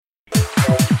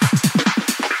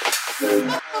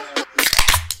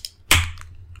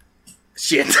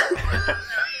shit.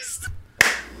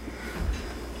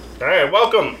 Alright,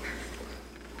 welcome.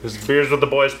 This is Beers with the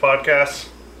Boys podcast.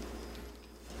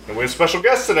 And we have a special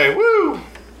guest today. Woo!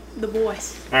 The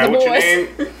boys. Alright, what's your name?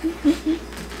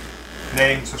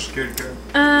 Name, social security code.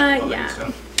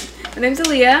 Yeah. My name's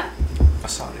Aaliyah.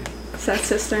 Asadi. That's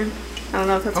sister. I don't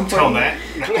know if that's Don't important. tell that.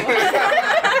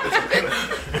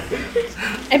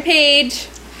 And Paige.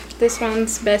 This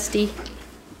one's bestie.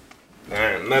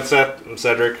 Alright, and that's Seth. I'm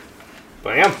Cedric.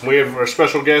 But yeah, we have our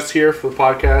special guest here for the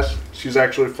podcast. She's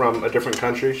actually from a different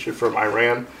country. She's from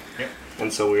Iran. Yep.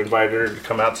 And so we invited her to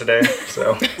come out today.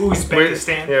 So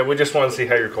Uzbekistan. yeah, we just want to see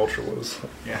how your culture was.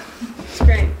 Yeah. It's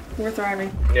great. We're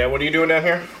thriving. Yeah, what are you doing down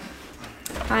here?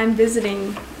 I'm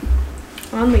visiting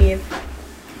on leave.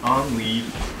 On leave.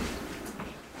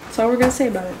 That's all we're going to say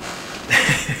about it.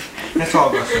 That's all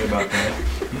I'm going to say about that.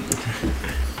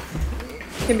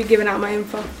 Gonna be giving out my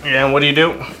info. Yeah, and what do you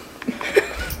do?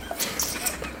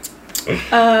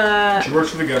 She works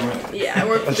for the government. Yeah, I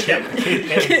work for the government.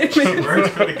 She works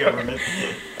for the government.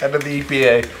 Head of the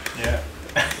EPA. Yeah.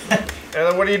 And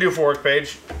then what do you do for work,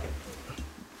 Paige?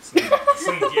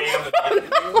 Some jam.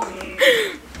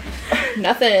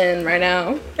 Nothing right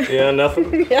now. Yeah,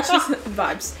 nothing. Yeah.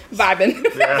 Vibes. Vibing.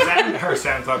 Yeah. Is that her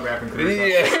SoundCloud rapping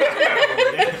career?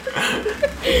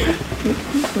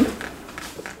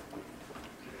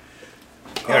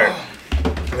 Alright.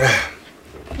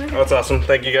 That's awesome.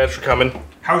 Thank you guys for coming.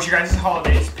 How was your guys'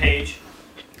 holidays, Paige?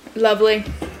 Lovely. Nice.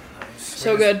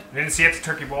 So good. We didn't see it at the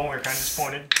Turkey Bowl. We were kind of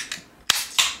disappointed.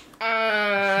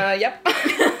 Yep.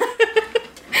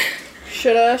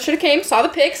 Shoulda came, saw the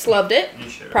pics, loved it. You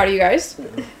should. Proud of you guys.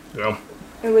 Yeah.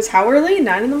 It was how early?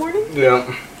 9 in the morning? Yeah.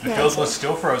 The field was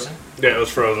still frozen. Yeah, it was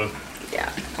frozen.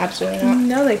 Yeah. Absolutely not.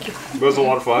 No, thank you. It was a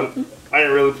lot of fun. I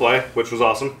didn't really play, which was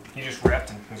awesome. You just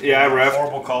repped. And Yeah, I repped.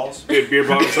 Horrible calls. We had beer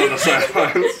bongs on the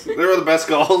sidelines. They were the best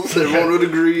calls. Everyone would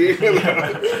agree.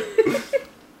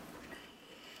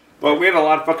 But we had a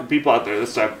lot of fucking people out there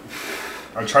this time.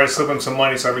 I would try to slip him some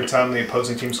money so every time the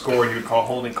opposing team scored, you would call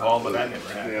holding call, but that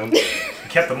never happened. Yeah. You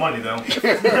kept the money, though.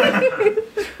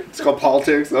 It's called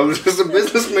politics. I was just a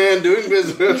businessman doing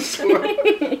business.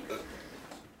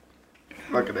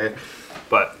 Fucking A.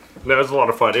 But that was a lot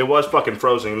of fun. It was fucking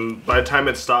frozen. By the time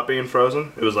it stopped being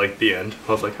frozen, it was like the end.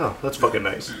 I was like, oh, that's fucking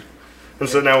nice. And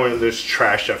so now we're just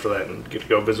trashed after that and get to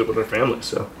go visit with our family,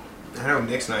 so. I know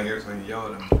Nick's not here, so I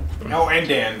yell at him. Oh, and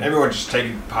Dan. Everyone just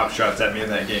taking pop shots at me in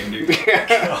that game, dude.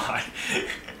 God.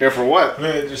 Yeah, for what?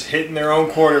 They're just hitting their own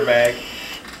quarterback.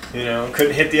 You know,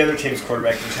 couldn't hit the other team's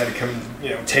quarterback. Just had to come,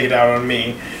 take it out on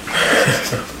me.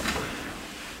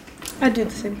 I do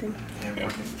the same thing. Yeah,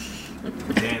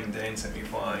 fucking Dan sent me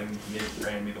flying. Nick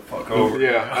ran me the fuck over.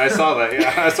 Yeah, I saw that.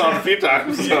 Yeah, I saw it a few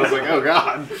times. So I was like, oh,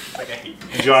 God. Like, I hate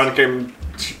John came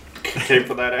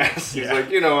for that ass. He's like,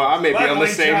 I may be on the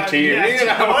same John, team.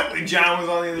 Yeah, luckily John was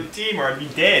on the other team or I'd be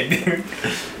dead.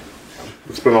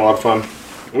 It's been a lot of fun.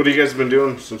 What have you guys been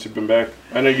doing since you've been back?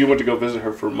 I know you went to go visit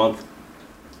her for a month.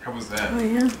 How was that? Oh,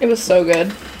 yeah. It was so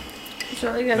good. It's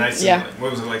really good. Nice. Yeah.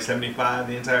 What was it, like 75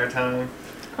 the entire time?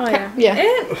 Oh, yeah. Yeah.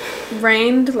 It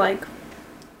rained like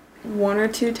 1 or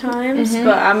 2 times, Mm-hmm.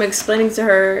 but I'm explaining to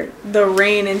her the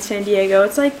rain in San Diego.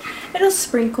 It's like, it'll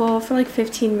sprinkle for like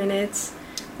 15 minutes.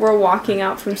 We're walking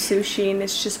out from sushi and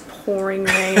it's just pouring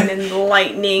rain and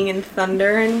lightning and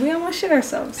thunder and we almost shit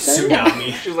ourselves. So,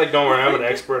 Tsunami. She's like, don't worry, I'm an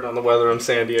expert on the weather in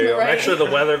San Diego. Right. I'm actually the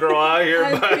weather girl out here.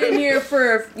 I've But been here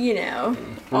for,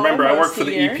 remember, I work almost for a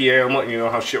the year. EPA. I'm letting you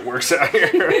know how shit works out here.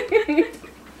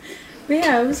 But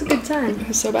yeah, it was a good time. It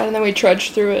was so bad, and then we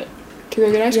trudged through it to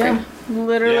go get ice cream.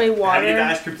 Literally How do water. you get the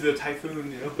ice cream to the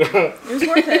typhoon, It was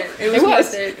worth it. It was It was.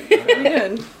 worth it. Really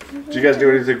good. Did you guys do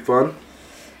anything fun?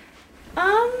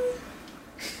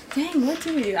 Dang, what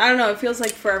did we do? I don't know. It feels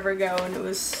like forever ago, and it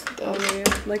was only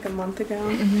like a month ago.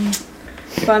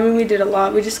 Mm-hmm. But I mean, we did a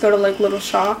lot. We just go to like little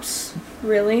shops,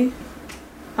 really.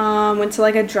 Went to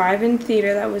like a drive-in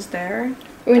theater that was there.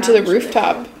 We went to That the was really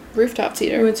cool. rooftop We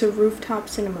theater. went to rooftop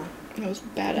cinema. It was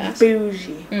badass.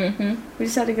 Bougie. Mm-hmm. We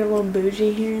just had to get a little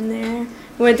bougie here and there.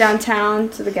 We went downtown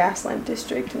to the Gaslamp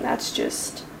District, and that's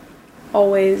just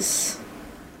always.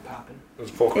 Popping. It was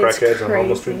full It's crackheads and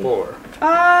homeless crazy. people, or?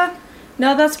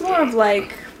 No, that's more of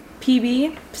like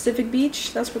PB, Pacific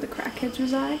Beach. That's where the crackheads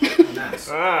reside. Nice.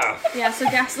 Ah. Yeah, so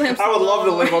Gaslamp's. I would love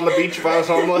to live on the beach if I was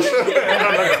homeless. On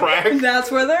the crack. That's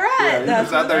where they're at. Yeah, you're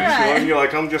That's just where out there they're chilling. at. You're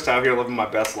like, I'm just out here living my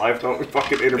best life. Don't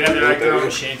fucking Yeah, interfere they're like their own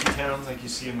with shanty towns, like you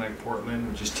see in like Portland,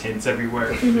 with just tents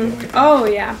everywhere. Oh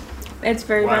yeah, it's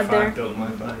very bad Wi-Fi, there. building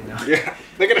Wi-Fi, it. Yeah.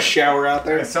 They got a shower out I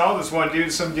there. saw this one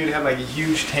dude. Some dude had like a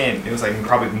huge tent. It was like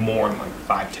probably more than like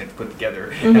 5 tents put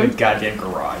together in a goddamn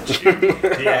garage. Dude.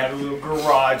 He had a little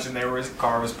garage, and there was his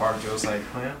car was parked. It was like,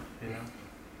 well, you know,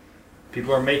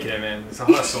 people are making it, man. It's a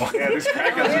hustle. Yeah, these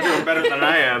crackheads are doing better than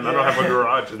I am. I don't have a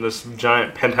garage in this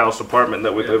giant penthouse apartment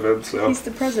that we live in, so. He's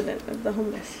the president of the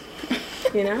homeless.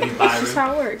 You know? He's That's just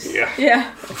how it works. Yeah.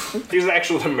 Yeah. He's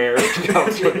actually the mayor of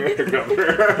California, or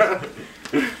governor.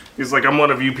 He's like, I'm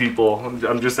one of you people.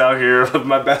 I'm just out here living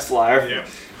my best life. Yeah.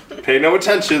 Pay no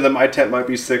attention that my tent might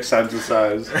be 6 times the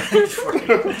size. It's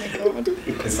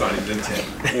not even a tent.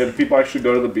 Yeah, do people actually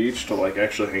go to the beach to like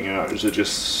actually hang out? Or is it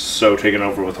just so taken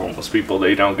over with homeless people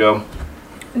they don't go?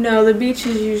 No, the beach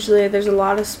is usually, there's a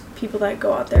lot of people that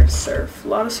go out there to surf. A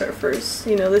lot of surfers,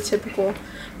 you know, the typical.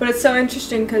 But it's so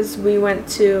interesting because we went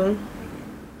to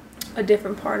a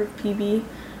different part of PB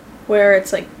where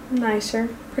it's like nicer,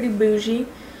 pretty bougie.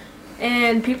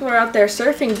 And people are out there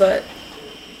surfing, but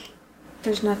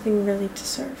there's nothing really to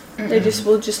surf. They just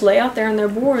will just lay out there on their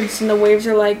boards, and the waves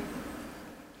are like.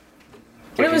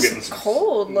 And it was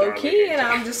cold, low key, and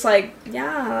I'm just like,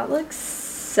 yeah, that looks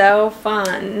so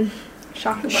fun.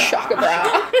 Shaka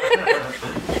bra.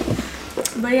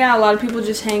 But yeah, a lot of people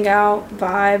just hang out,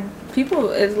 vibe.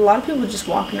 A lot of people just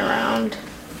walking around.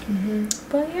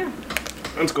 But yeah.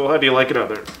 That's cool. How do you like it out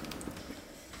there?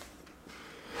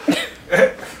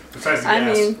 Besides the I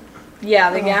gas. mean,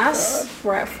 yeah, the gas,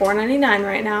 we're at $4.99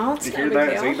 right now. It's You not hear a that?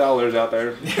 big It's deal. $8 out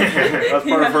there. That's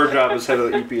part of her job as head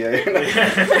of the EPA.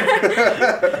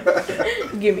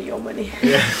 Give me your money.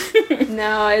 Yeah.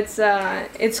 No,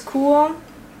 it's cool,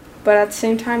 but at the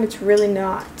same time, it's really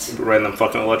not. Random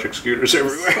fucking electric scooters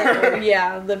everywhere. So,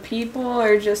 yeah, the people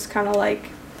are just kind of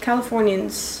like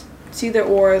Californians. It's either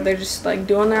or. They're just like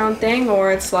doing their own thing,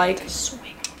 or it's like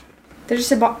they're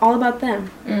just all about them.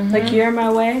 Like, you're in my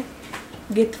way,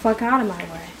 get the fuck out of my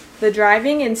way. The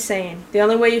driving, insane. The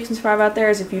only way you can survive out there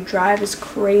is if you drive as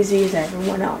crazy as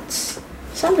everyone else.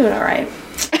 So I'm doing alright.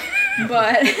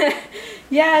 But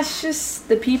yeah, it's just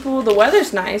the people. The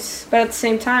weather's nice, but at the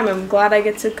same time, I'm glad I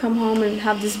get to come home and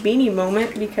have this beanie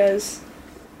moment because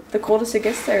the coldest it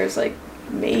gets there is like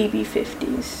maybe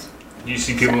 50s. Do you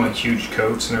see people in huge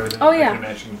coats and everything? Oh, I yeah. can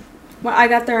imagine. Well, I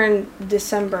got there in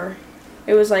December.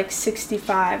 It was like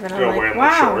 65, and I'm Girl like, wearing,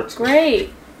 like, wow, shorts.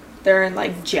 great. They're in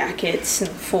like jackets and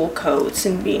full coats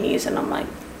and beanies, and I'm like,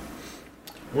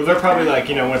 Well, they're probably like,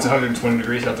 you know, when it's 120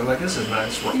 degrees out, they're like, this is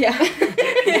nice. yeah.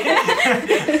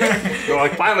 You're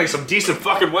like, finally, some decent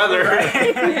fucking weather.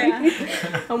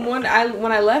 Yeah. When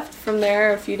I left from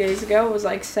there a few days ago, it was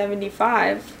like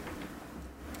 75,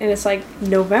 and it's like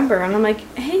November, and I'm like,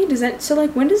 hey,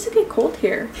 when does it get cold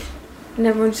here? And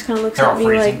everyone just kind of looks They're at all me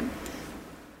freezing.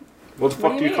 What the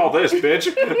What fuck do do you you call this, bitch?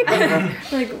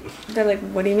 they're like,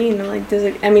 what do you mean? I'm like,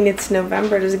 it's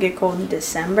November, does it get cold in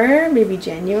December, maybe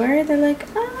January? They're like,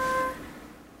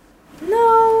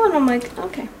 no, and I'm like,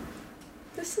 okay,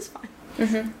 this is fine.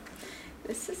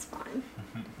 This is fine.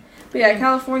 But yeah,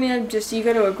 California, just you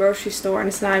go to a grocery store and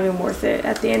it's not even worth it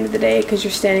at the end of the day because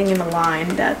you're standing in a line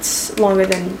that's longer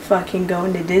than fucking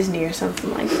going to Disney or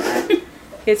something like that.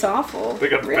 It's awful. They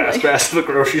got the really. fast pass to the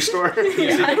grocery store.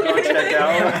 Yeah. Check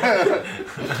out.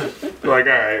 They're like,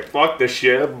 alright, fuck this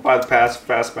shit. Buy the fast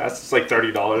pass. It's like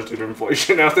 $30 due to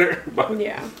inflation out there. But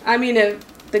Yeah. I mean,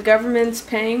 the government's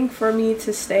paying for me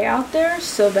to stay out there,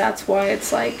 so that's why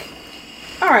it's like,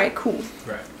 alright, cool.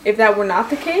 Right. If that were not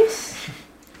the case,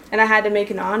 and I had to make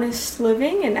an honest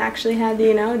living and actually had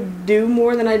to, do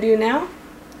more than I do now,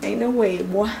 ain't no way,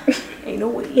 boy. Ain't no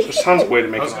way. there's tons of way to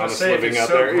make I was an going to honest say, if living it's out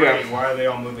so there. great, why are they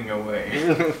all moving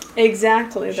away?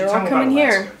 Exactly. You should They're tell all me coming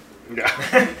about here.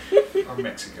 Yeah. Or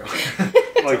Mexico.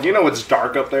 Like, it's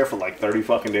dark up there for like 30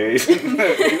 fucking days. You can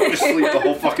just sleep the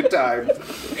whole fucking time.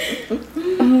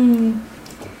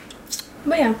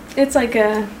 But yeah, it's like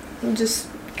I'm just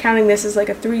counting this as like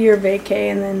a 3-year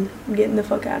vacay and then getting the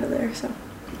fuck out of there, so.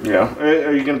 Yeah.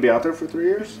 Are you going to be out there for 3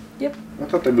 years? Yep. I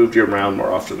thought they moved you around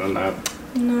more often than that.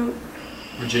 No.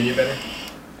 Virginia better?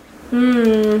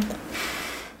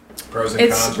 Pros and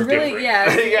It's cons are really, different.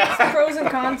 yeah, Yeah. it's pros and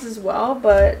cons as well,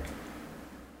 but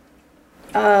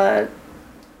I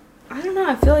don't know,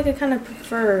 I feel like I kind of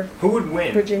prefer Who would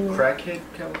win? Virginia. Crackhead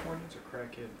Californians or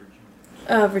crackhead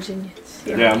Virginians? Virginians.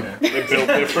 Yeah. Yeah. They built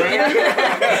different.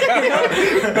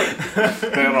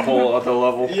 They're on a whole other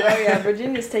level. Oh yeah,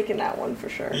 Virginia's taking that one for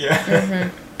sure. Yeah.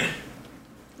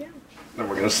 Yeah. Then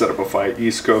we're gonna set up a fight: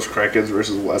 East Coast crackheads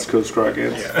versus West Coast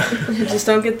crackheads. Yeah. Just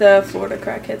don't get the Florida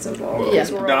crackheads involved. Yeah.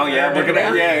 because we're No, all yeah, we're there.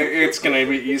 gonna. Yeah, it's gonna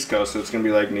be East Coast. So it's gonna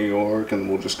be like New York, and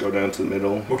we'll just go down to the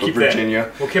middle. We'll for keep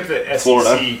Virginia. We'll keep the SEC Florida.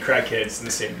 crackheads in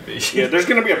the same division. Yeah, there's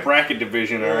gonna be a bracket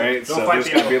division, all right. Don't So fight there's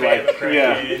the gonna be Alabama like,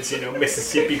 crackheads, you know,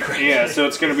 Mississippi crackheads. yeah. So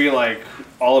it's gonna be like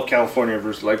all of California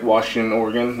versus like Washington,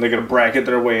 Oregon. They're gonna bracket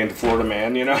their way into Florida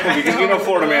Man, you know, because you know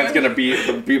Florida Man's gonna beat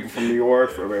the people from New York,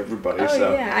 from everybody. Oh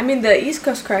So yeah, I mean the East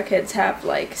Coast crackheads have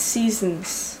like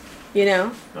seasons, you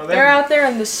know. Oh, They're out there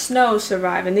in the snow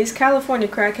surviving. These California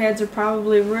crackheads are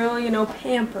probably real, you know,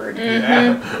 pampered.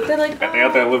 Yeah. They're like, they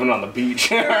out there living on the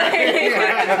beach.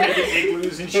 Making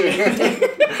igloos and shit.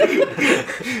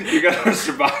 You gotta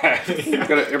survive. You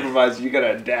gotta improvise. You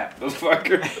gotta adapt. Those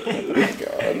fuckers.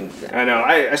 I know.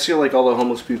 I see like all the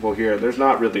homeless people here. There's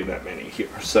not really that many here,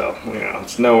 so you know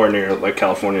it's nowhere near like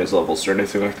California's levels or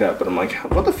anything like that. But I'm like,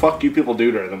 what the fuck do you people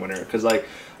do during the winter? Because like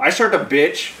I start to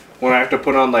bitch when I have to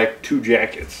put on like 2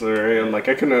 jackets. Right? I'm like,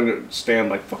 I can understand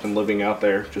like fucking living out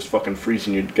there, just fucking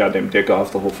freezing your goddamn dick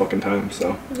off the whole fucking time.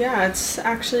 So yeah, it's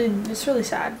really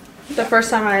sad. The first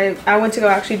time I went to go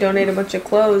actually donate a bunch of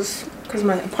clothes because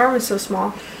my apartment's so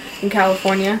small in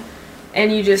California,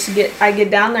 and I get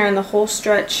down there and the whole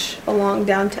stretch along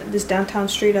this downtown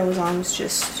street I was on was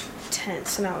just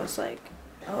tense, and I was like,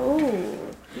 oh,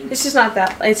 it's just not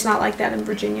that. It's not like that in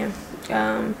Virginia.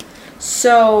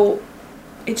 So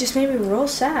it just made me real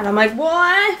sad. I'm like, well,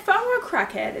 if I were a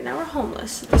crackhead and I were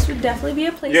homeless, this would definitely be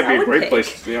a place yeah, I it'd would be a great pick.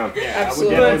 place. Yeah. Yeah,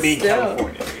 Absolutely. I would definitely be in Still.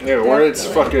 California. Yeah, where it's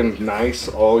Definitely. fucking nice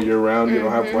all year round. You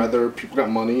don't have weather. People got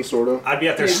money, sort of. I'd be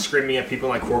out there screaming at people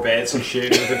like Corvettes and shit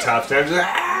with the top down. Just,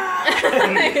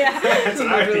 Yeah. That's what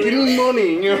I'd Give be. me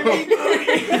money, you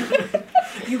know.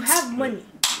 You have money.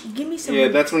 Give me some Yeah,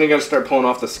 money. that's when you gotta start pulling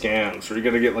off the scams. Or you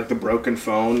gotta get like the broken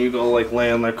phone. You go like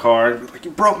lay on their car. And be like,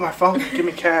 you broke my phone. Give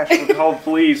me cash. And call the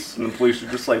police. And the police are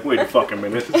just like, wait a fucking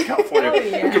minute. This is California. Oh,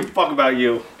 yeah. I don't give a fuck about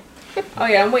you. Oh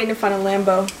yeah, I'm waiting to find a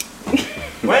Lambo.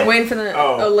 What? I'm waiting for a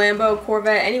Oh. Lambo,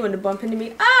 Corvette, anyone to bump into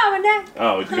me. Oh, my dad.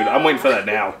 Oh, dude, I'm waiting for that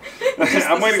now.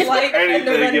 I'm waiting for slight anything.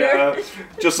 fender Yeah,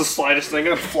 just the slightest thing.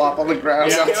 Gonna flop on the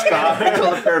ground. Yeah. Stop until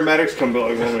the paramedics come. Be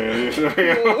like, oh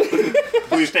man,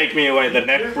 please take me away. The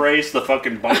neck brace, the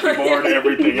fucking bumpy board,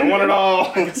 everything. I want it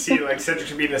all. I can see like Cedric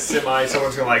should be in a semi.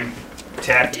 Someone's gonna like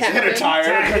tap Tap Hit a him.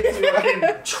 tire. his fucking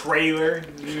trailer.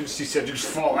 You just see Cedric just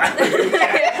fall out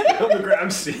on the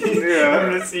ground seat. Yeah,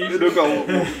 Under the seat. it'll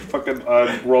go fucking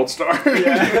world star.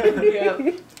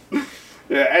 Yeah.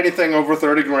 Yeah, anything over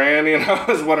 30 grand, you know,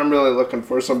 is what I'm really looking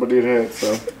for. Somebody to hit.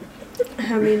 So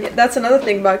I mean, that's another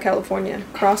thing about California.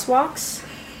 Crosswalks.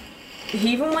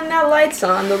 Even when that light's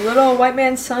on, the little white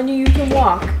man's telling you can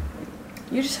walk.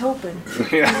 You're just hoping.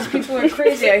 yeah, People are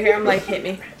crazy out here. I'm like, hit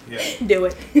me. Yeah. Do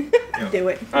it. Do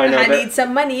it. I know that- need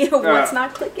some money. What's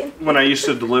not clicking? when I used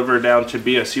to deliver down to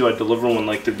BSU, I'd deliver when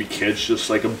like there'd be kids, just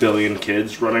like a billion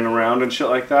kids running around and shit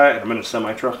like that. And I'm in a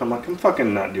semi truck. I'm like, I'm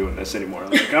fucking not doing this anymore.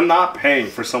 Like, I'm not paying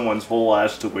for someone's whole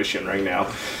ass tuition right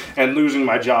now, and losing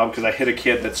my job because I hit a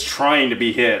kid that's trying to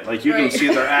be hit. Like you can Right. see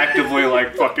they're actively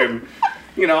like fucking,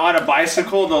 you know, on a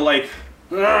bicycle. They'll like.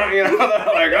 You know, they're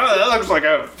like, oh, that looks like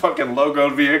a fucking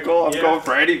logoed vehicle. I'm Yeah. going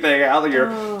for anything out here.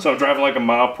 Oh. So I'm driving like a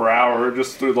mile per hour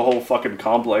just through the whole fucking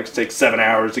complex. Takes 7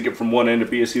 hours to get from one end of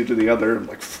BSU to the other. I'm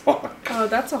like, fuck. Oh,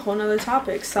 that's a whole nother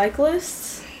topic.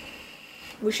 Cyclists.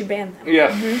 We should ban them. Yeah,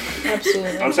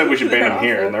 Absolutely. I'm saying we should ban They're them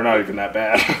here, awful. and they're not even that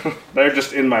bad. They're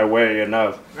just in my way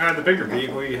enough. The bigger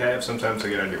vehicle you have, sometimes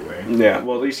they get out of your way. Yeah,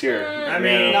 well, at least here. I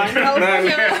mean, Not in California.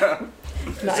 Yeah.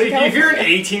 Not So in if you're an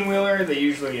California. 18-wheeler, they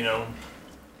usually, you know,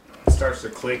 starts to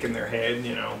click in their head,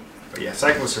 you know. But yeah,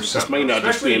 cyclists are something. may not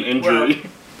just be an Especially, injury.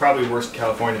 well, probably worse in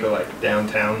California, but like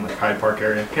downtown, like Hyde Park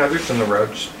area. You know, they're just on the road.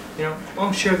 Just, you know,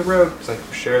 oh, share the road. It's like,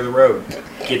 share the road.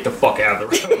 Get the fuck out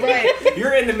of the road. Right.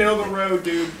 You're in the middle of the road,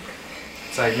 dude.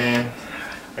 It's like, man,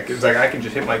 I can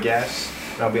just hit my gas.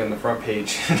 And I'll be on the front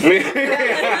page.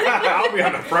 I'll be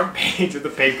on the front page of the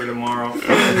paper tomorrow.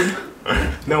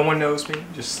 No one knows me.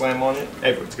 Just slam on it.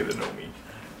 Everyone's gonna know me.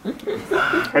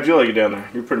 How'd you like it down there?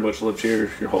 You pretty much lived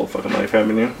here your whole fucking life,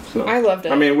 haven't you? So, I loved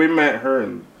it. I mean, we met her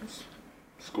in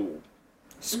school.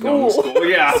 School. School,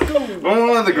 yeah.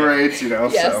 One of the grades, you know,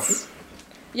 Yes. so.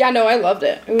 Yeah, no, I loved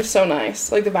it. It was so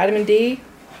nice. Like the vitamin D,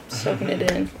 soaking it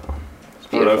in. It's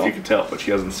I don't know if beautiful. you can tell, but she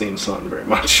hasn't seen sun very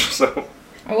much, so.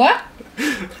 What?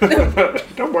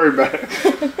 Don't worry about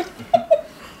it.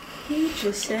 You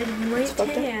just said you ain't fucked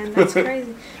up. tan. That's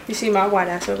crazy. You see my white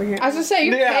ass over here? I was gonna say,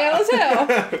 you're Yeah. pale as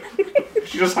hell.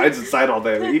 She just hides inside all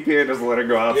day. The EPA doesn't let her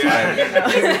go outside.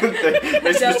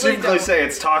 they specifically don't. say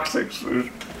it's toxic. So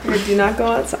I do not go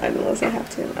outside unless I have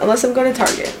to. Unless I'm going to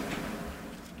Target.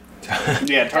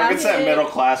 Yeah, Target's that it. middle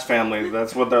class family.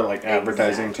 That's what they're like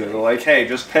advertising to. Like, hey,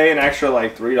 just pay an extra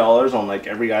like $3 on like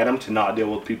every item to not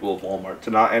deal with people at Walmart, to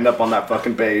not end up on that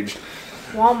fucking page.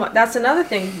 Walmart. That's another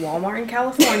thing. Walmart in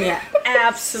California,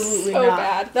 absolutely So not.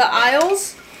 bad. The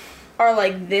aisles are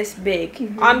like this big.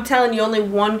 Mm-hmm. I'm telling you, only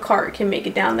one cart can make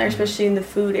it down there, especially in the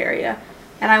food area.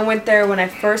 And I went there when I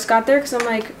first got there because I'm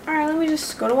like, all right, let me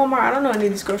just go to Walmart. I don't know any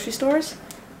of these grocery stores.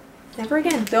 Never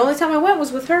again. The only time I went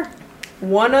was with her.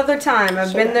 One other time.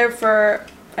 I've been there for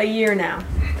a year now.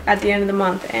 At the end of the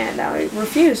month, and I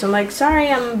refuse. I'm like, sorry,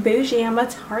 I'm bougie. I'm a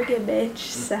Target bitch.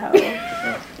 So.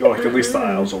 You're like, at least the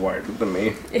aisles are wider than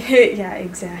me. Yeah,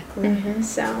 exactly.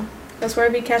 So that's where I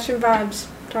be catching vibes.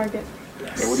 Target.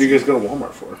 Yeah, what do you guys go to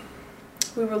Walmart for?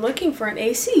 We were looking for an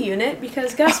AC unit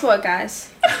because guess what,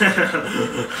 guys?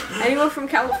 Anyone from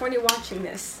California watching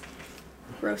this,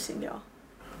 roasting y'all.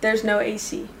 There's no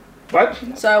AC. What?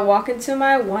 So I walk into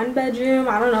my 1-bedroom,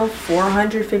 I don't know,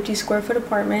 450 square foot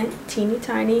apartment, teeny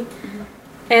tiny,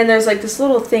 and there's like this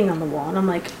little thing on the wall, and I'm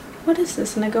like, what is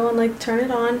this? And I go and like turn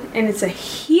it on, and it's a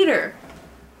heater.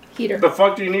 The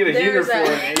fuck do you need a heater There's for a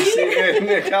an AC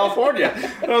in California?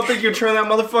 I don't think you turn that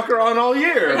motherfucker on all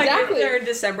year. Exactly. There in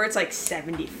December, it's like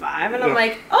 75, and I'm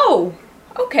like, oh,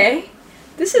 okay.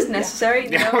 This is necessary.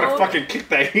 Yeah, I'm gonna fucking kick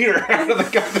that heater out of the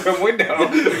goddamn window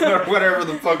or whatever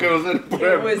the fuck it was in.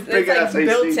 It's like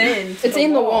built in. It's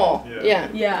in the wall. Yeah.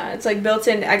 Yeah, it's like built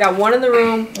in. I got one in the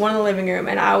room, one in the living room,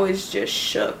 and I was just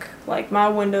shook. Like my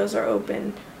windows are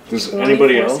open. Does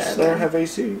anybody else 24/7. there have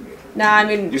AC? Nah, I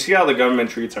mean, You see how the government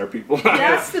treats our people?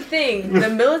 that's the thing. The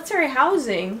military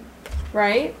housing,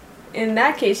 right? In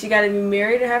that case, you got to be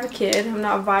married or have a kid. I'm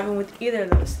not vibing with either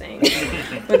of those things.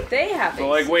 But they have So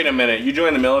like, wait a minute, you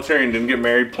joined the military and didn't get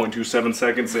married 0.27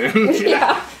 seconds in?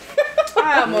 Yeah.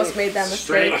 I almost made that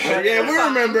mistake. Straight- Yeah, we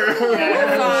remember.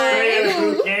 Fine.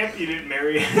 Boot camp, you didn't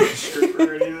marry a stripper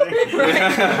or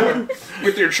anything.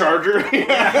 With your charger.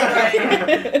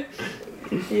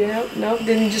 Yeah, nope.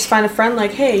 Didn't just find a friend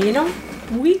like, hey, you know,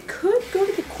 we could go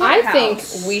to the I courthouse.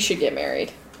 think we should get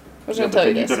married. I was Yeah, going but to tell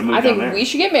you then you this. gotta move I think down there. we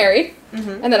should get married,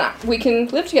 Mhm. and then we can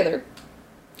live together,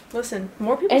 Listen,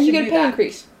 more people and you should get a do pay that.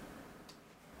 increase.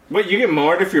 Wait, you get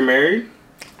marred if you're married?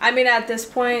 I mean, at this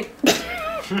point,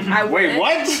 I Wait, wouldn't.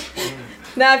 what?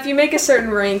 Now, if you make a certain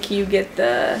rank, you get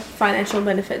the financial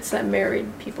benefits that married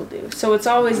people do. So it's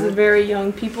always the very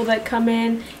young people that come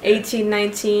in, 18,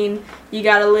 19, you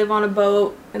gotta live on a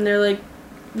boat, and they're like,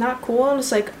 not cool. And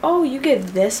it's like, oh, you get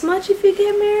this much if you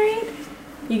get married?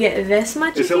 You get this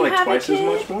much Is if it you like have twice a as kid?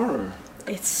 much more? Or?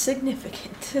 It's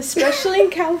significant, especially in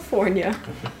California.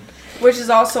 Which is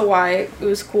also why it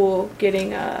was cool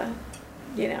getting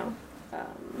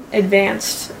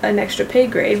advanced an extra pay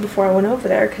grade before I went over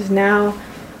there, because now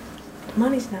the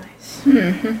money's nice.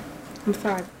 I'm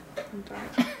thriving.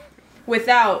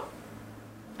 Without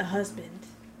a husband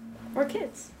or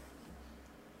kids.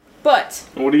 But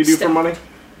What do you do Still. for money?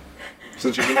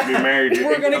 Since you're gonna be married,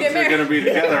 We're gonna get You're gonna be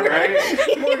together, right?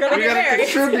 we're gonna We get gotta married.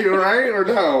 contribute, right? Or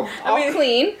no? I'll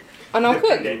clean, and I'll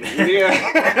cook.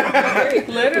 Yeah.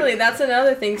 Literally, that's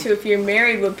another thing too. If you're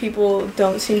married, what people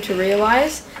don't seem to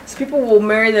realize is people will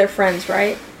marry their friends,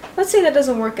 right? Let's say that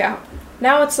doesn't work out.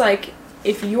 Now it's like,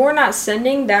 if you're not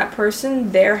sending that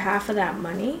person their half of that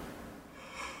money,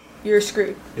 you're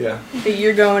screwed. Yeah.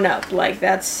 You're going up. Like,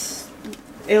 that's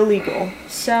illegal.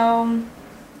 So,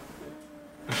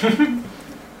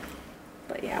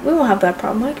 but yeah, we won't have that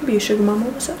problem. I can be a sugar mama.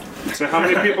 What's up? So how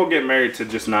many people get married to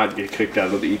just not get kicked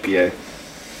out of the EPA?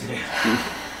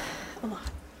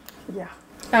 Yeah.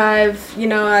 I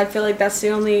feel like that's the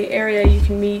only area you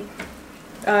can meet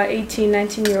 18,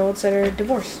 19-year-olds that are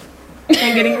divorced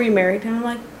and getting remarried. And I'm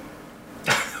like,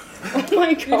 Oh my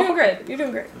you're doing god. great. You're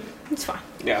doing great. It's fine.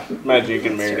 Yeah. Imagine you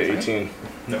get married at 18.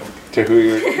 No. To who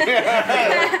you're...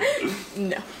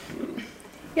 No.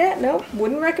 Yeah, no,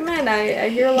 wouldn't recommend. I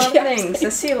hear a lot of Yeah, things. I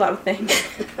see a lot of things.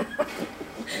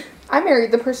 I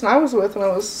married the person I was with when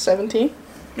I was 17.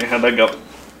 Yeah, how'd that go?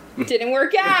 Didn't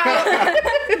work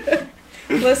out.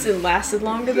 Listen, lasted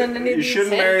longer than any of You these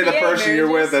shouldn't marry the NPA person you're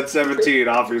with marriages. at 17,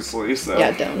 obviously, so...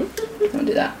 Yeah, don't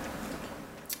do that.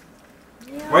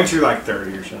 Why aren't you like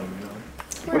 30 or something? You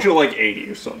know? Aren't you like 80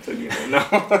 or something, you know?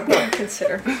 No.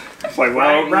 Consider. It's like,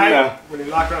 well, Right? yeah. When you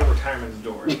knock on retirement's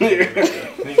door, and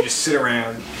then you just sit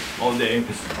around all day.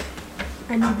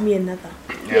 I need me another.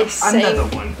 Yeah. Same.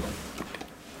 Another one.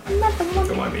 Another one.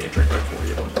 Don't mind me to drink right for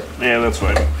you. Yeah, that's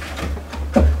fine.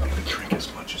 Drink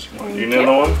as much as you want. You need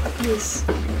another one? Yes.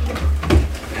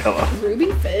 Hello.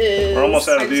 Ruby Fizz. We're almost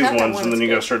out I of just these had that ones, one, and then it's you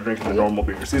gotta good. start drinking the normal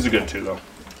beers. These are good too, though.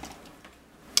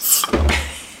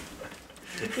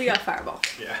 We got Fireball.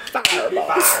 Yeah. Fireball.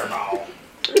 Fireball.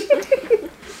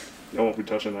 I won't be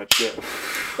touching that shit.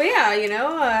 But yeah,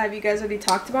 have you guys already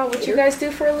talked about what you guys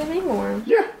do for a living, or?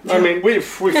 Yeah, I mean, we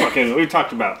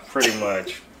talked about pretty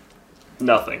much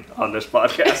nothing on this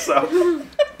podcast, so.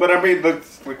 But I mean,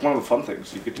 that's like one of the fun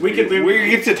things you get to do. We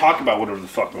get to talk about whatever the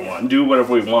fuck we want, and do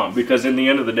whatever we want, because in the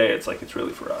end of the day, it's like it's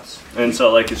really for us, and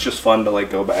so like it's just fun to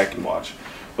like go back and watch,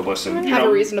 but listen. Have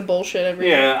a reason to bullshit every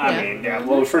day. Yeah, I mean, yeah.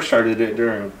 Well, we first started it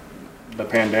during the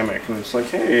pandemic, and it's like,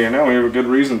 hey, now we have a good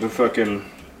reason to fucking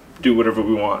do whatever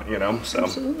we want, so.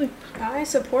 Absolutely. I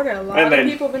support it. A lot of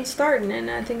people have been starting, and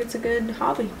I think it's a good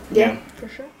hobby. Yeah. For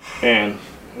sure. And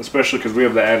especially because we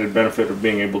have the added benefit of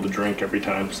being able to drink every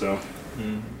time, so.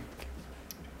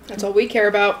 That's all we care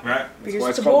about. Right. Beers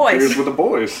with the boys. Beers with the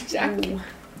boys. Exactly.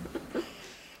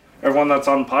 Everyone that's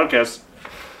on the podcast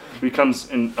becomes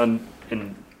inducted,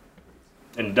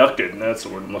 and that's the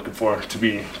word I'm looking for, to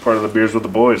be part of the Beers with the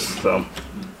Boys, so.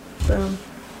 Boom.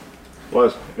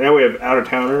 Now we have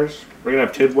out-of-towners. We're going to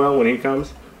have Tidwell when he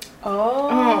comes.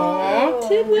 Oh,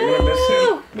 Tidwell. You're going to miss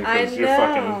him. I Because know. you're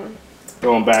fucking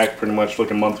going back pretty much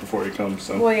like a month before he comes,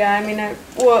 so. Well, yeah, I mean,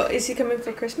 is he coming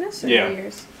for Christmas or Yeah. New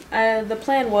Year's? The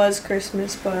plan was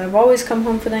Christmas, but I've always come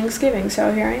home for Thanksgiving,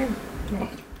 so here I am. Yeah.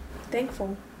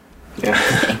 Thankful. Yeah.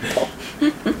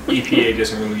 EPA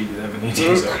doesn't really give you that many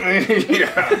days. Yeah.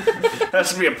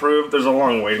 Has to be approved. There's a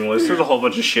long waiting list. There's a whole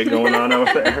bunch of shit going on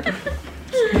over there.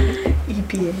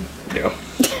 EPA. Yeah.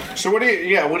 So what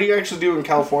do you actually do in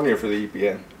California for the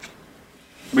EPA?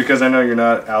 Because I know you're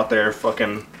not out there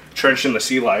fucking trenching the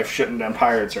sea life, shutting down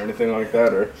pirates or anything like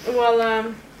that, or.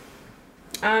 Well,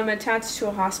 I'm attached to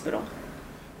a hospital,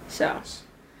 so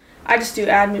I just do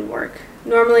admin work.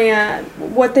 Normally,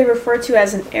 what they refer to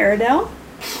as an Airedale.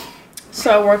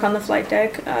 So I work on the flight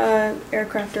deck,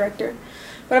 aircraft director.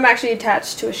 But I'm actually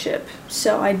attached to a ship,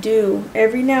 so I do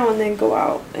every now and then go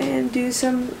out and do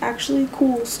some actually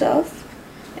cool stuff.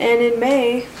 And in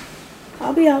May,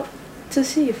 I'll be out to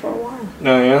sea for a while.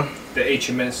 Oh, yeah? The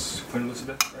HMS Queen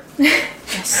Elizabeth, right?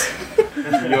 Yes.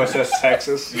 USS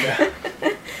Texas. Yeah.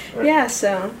 Yeah,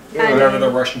 so. Whatever the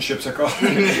Russian ships are called.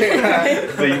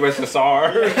 The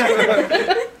USSR.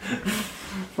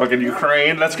 Fucking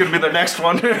Ukraine. That's going to be the next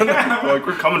one. Like,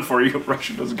 we're coming for you.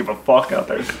 Russia doesn't give a fuck out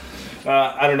there.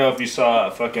 I don't know if you saw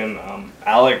fucking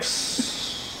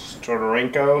Alex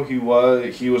Todorenko. He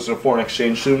was a foreign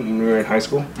exchange student when we were in high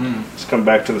school. He's come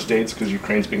back to the States because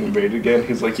Ukraine's being invaded again.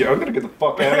 He's like, yeah, I'm going to get the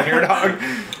fuck out of here, dog.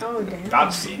 Oh, damn.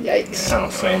 That's seen. Yikes. I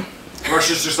don't know.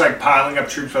 Russia's just like piling up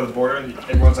troops by the border, and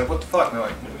everyone's like, what the fuck? And they're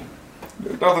like,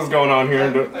 Nothing's going on here.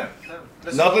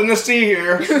 But nothing to see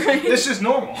here. This is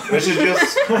normal. This is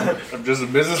just, I'm just a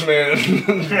businessman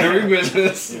doing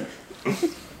business. Yeah.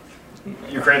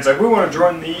 Ukraine's like, we want to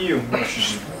join the EU.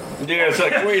 Yeah, it's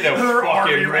like, wait a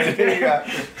fucking minute. Yeah.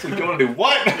 It's like, you want to do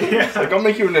what? It's like, I'll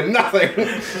make you into nothing.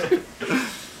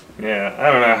 Yeah,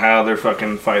 I don't know how they're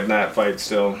fucking fighting that fight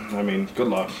still. I mean, good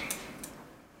luck.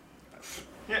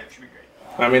 Yeah, it should be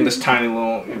great. I mean, this tiny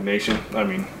little nation, I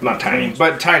mean, not tiny,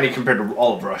 but tiny compared to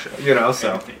all of Russia,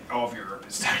 so. All of Europe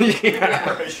is tiny.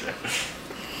 Yeah. Russia.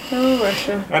 Oh,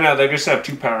 Russia. I know, they just have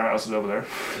two powerhouses over there.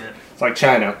 Yeah. It's like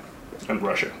China and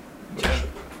Russia. Yeah.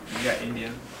 You got India,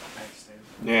 Pakistan.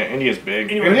 Yeah, India's big.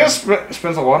 Anyway, India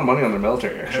spends a lot of money on their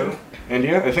military, actually. Who?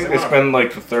 India? I think they spend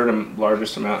like the third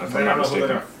largest amount, if I I'm not don't know who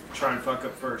they're mistaken. going to try and fuck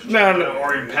up first. No.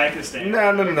 Or in Pakistan.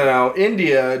 No.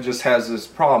 India just has this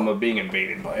problem of being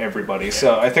invaded by everybody. Yeah.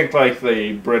 So I think like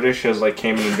the British has like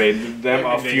came and invaded them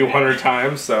a few hundred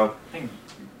times. So I think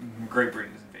Great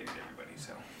Britain has invaded everybody.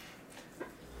 So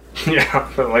yeah,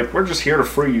 but like we're just here to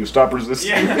free you. Stop resisting.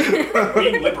 yeah,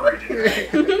 being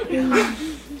liberated. Right?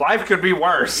 Life could be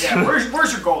worse. Yeah,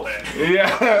 where's your gold at?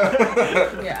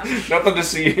 Yeah. Yeah. Nothing to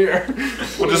see here.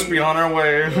 We'll just be on our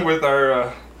way with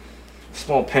our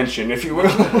small pension, if you will.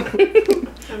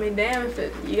 I mean, damn,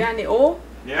 you got any oil?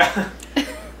 Yeah.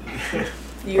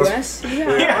 U.S.? You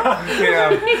got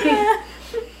Yeah.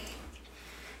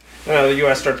 The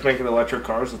U.S. starts making electric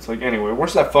cars. It's like, anyway,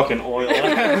 where's that fucking oil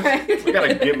at? You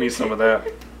gotta give me some of that.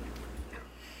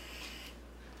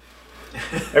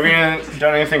 Have you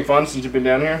done anything fun since you've been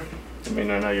down here? I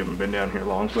mean, I know you haven't been down here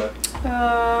long, but...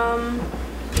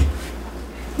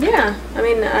 Yeah. I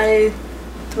mean, I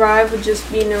thrive with just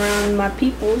being around my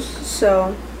peoples,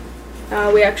 so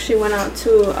we actually went out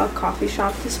to a coffee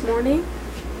shop this morning.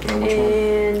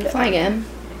 And Flying in.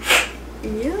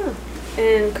 yeah.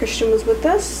 And Christian was with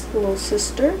us, little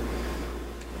sister.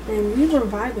 And we were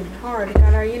vibing hard.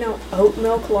 Got our, oat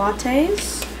milk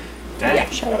lattes. Dang. Yeah,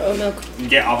 shout out oat milk. You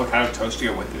get avocado toast to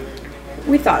go with it.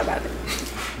 We thought about it.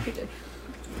 We did.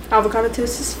 Avocado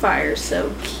toast is fire,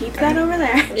 so keep that over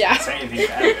there. Yeah. Say anything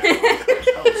bad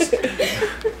about toast.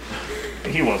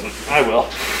 He wasn't. I will.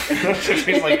 It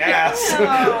tastes like ass. Oh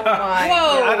my.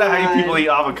 Whoa. I don't know how you people eat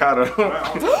avocado.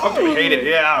 I fucking hate it.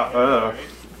 Yeah.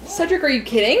 Cedric, are you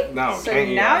kidding? No. So can't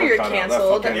eat now you're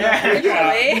avocado. That canceled.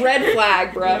 fucking- Usually. Red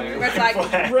flag, bro. Yeah. Red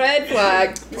flag. Red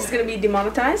flag. This is gonna be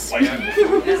demonetized.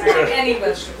 Any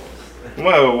vegetable.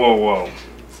 Whoa.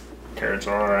 Carrots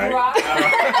are alright. Broccoli.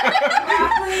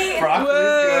 Broccoli's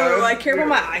Whoa, good. I care about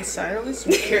my eyesight. At least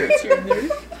carrots here and there.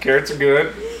 Carrots are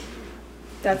good.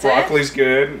 That's Broccoli's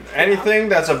good. Anything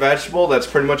that's a vegetable that's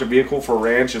pretty much a vehicle for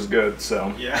ranch is good,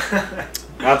 so. Yeah.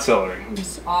 Not celery.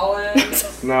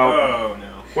 Olives. No. Oh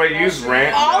no. Wait, use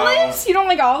ranch? Olives? You don't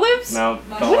like olives? No.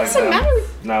 Don't What like does it that. matter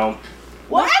with No.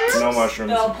 what? No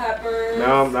mushrooms. Bell pepper.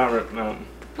 No, no.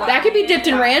 That could be dipped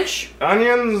in ranch.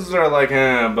 Onions are like,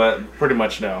 but pretty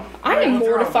much no. I am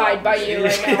mortified by you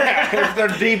right now. If they're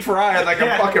deep fried like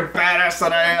a fucking badass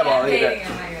that I am, I'll eat Hating it. it,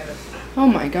 I get it. Oh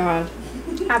my god.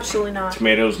 Absolutely not.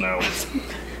 Tomatoes, no.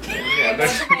 Yeah,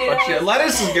 that's Tomatoes. shit.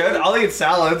 Lettuce is good. I'll eat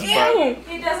salads, but Ew.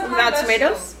 He doesn't Without like tomatoes?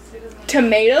 vegetables. He doesn't like-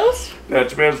 Tomatoes? yeah,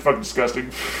 tomatoes are fucking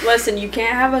disgusting. Listen, you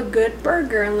can't have a good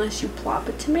burger unless you plop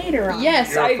a tomato on it.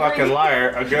 Yes, You're I a agree. fucking liar.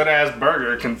 A good ass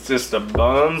burger consists of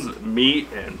buns, meat,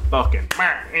 and fucking,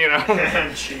 you know.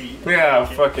 And cheese. Yeah,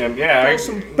 fucking, yeah.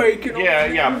 Some bacon on Yeah,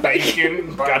 it. yeah,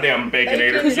 bacon. Goddamn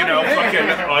baconator. You know, fucking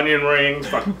onion rings,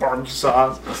 fucking barbecue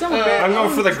sauce. Some I'm going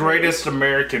for the greatest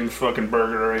American fucking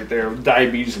burger right there with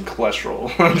diabetes and cholesterol.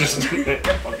 Just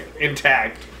fucking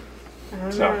intact. I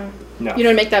don't So, know. no. You know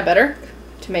what would make that better?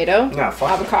 Tomato. No, fuck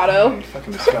Avocado. that.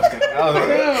 Fucking disgusting.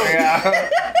 Yeah.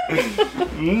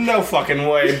 No fucking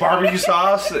way. Barbecue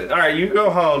sauce? Alright, you go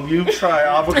home. You try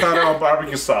avocado and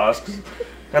barbecue sauce.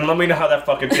 And let me know how that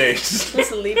fucking tastes.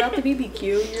 Listen, leave out the BBQ.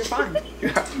 You're fine.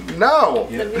 No!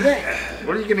 That'll be great.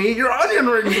 What are you gonna eat your onion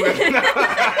rings with?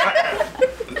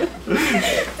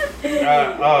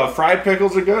 Fried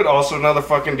pickles are good. Also another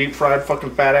fucking deep fried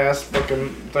fucking fat ass fucking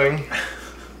thing.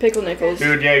 Pickle nickels.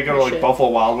 Dude, yeah, you go to like Shit. Buffalo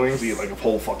Wild Wings, you eat like a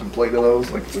whole fucking plate of those.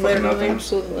 Like it's fucking Literally. nothing.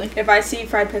 Absolutely. If I see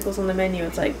fried pickles on the menu,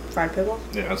 it's like fried pickle.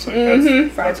 Yeah, it's like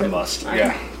Fried that's a pickles. must. Alright.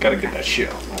 Yeah, gotta get that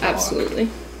shit. Absolutely.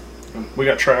 We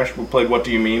got trash. We played What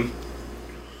Do You Mean?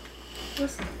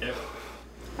 Listen, Yep.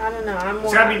 I don't know. I'm It's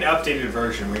more. gotta be an updated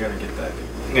version. We gotta get that.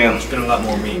 Yeah. There's been a lot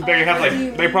more meat. They have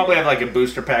like they probably have like a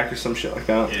booster pack or some shit like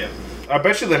that. Yeah. I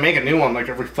bet you they make a new one like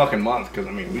every fucking month because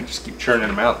I mean we just keep churning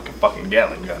them out like a fucking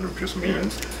Gatling gun of just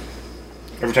memes.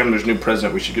 Every time there's a new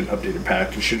president, we should get an updated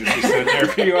pack. It should just be sent there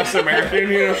for U.S.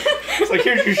 American, you know. It's like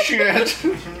here's your shit.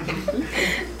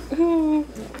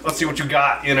 Let's see what you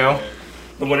got, you know.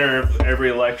 The winner of every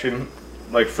election,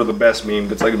 like for the best meme,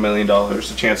 gets like $1 million, a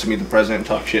chance to meet the president and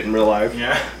talk shit in real life.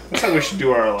 Yeah. That's how we should do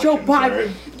our elections. Joe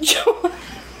Biden.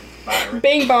 Byron.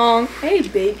 Bing bong. Hey,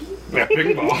 baby. Yeah,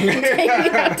 bing bong. Take me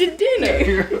out to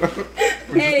dinner.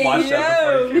 We just watched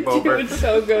that before you came over. Dude,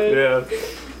 so good.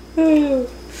 Yeah.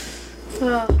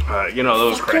 Oh, You know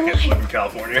those crackheads live in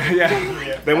California.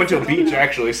 Yeah. They went to a beach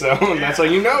actually, so that's how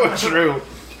you know it's true.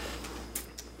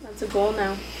 that's a goal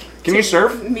now. Can you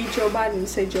surf? Meet Joe Biden and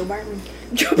say Joe Biden.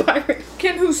 Joe Byron.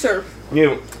 Can who surf?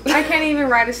 You. I can't even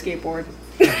ride a skateboard.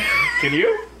 Can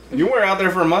you? You were out there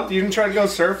for a month. You didn't try to go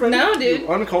surfing? No, dude. You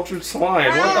uncultured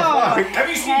swine. Oh. What the fuck? Have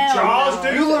you seen Hell Jaws,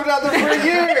 no. dude? You lived out there for a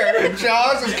year.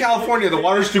 Jaws is California. The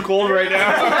water's too cold right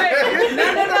now.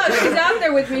 No. She's out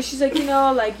there with me. She's like, you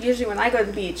know, like usually when I go to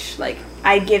the beach, like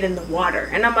I get in the water,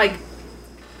 and I'm like,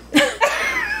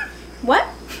 what?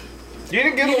 You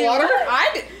didn't get in the water?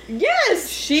 Yes.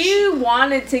 She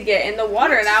wanted to get in the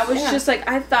water, and I was Yeah. just like,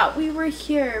 I thought we were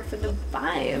here for the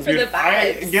vibe. For the Dude,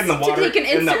 I vibes. get in the To water take an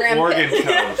in the Instagram Oregon pic.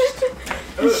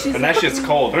 coast. She's And that shit's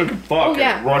cold. I don't give a fuck. Oh,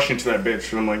 yeah. I rush into that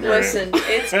bitch. And I'm like, all right. Listen,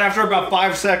 it's And after about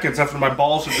 5 seconds, after my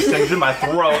balls are distended in my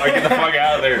throat, I get the fuck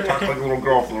out of there. Talk like a little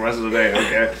girl for the rest of the day,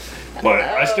 okay? But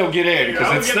I still get in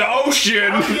because it's the ocean.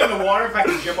 I'll get in the water if I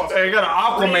can jump off. Hey, you gotta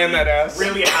Aquaman that ass.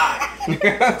 Really high.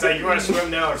 It's like you want to swim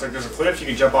now. It's like there's a cliff you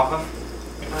can jump off of.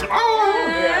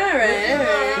 Oh! alright.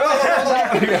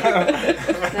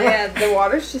 Yeah, the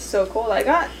water's just so cold. I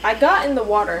got in the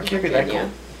water in Can't be that Virginia.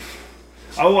 cold.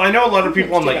 Oh, I know a lot of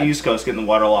people on the Yeah. East Coast get in the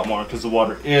water a lot more because the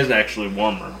water is actually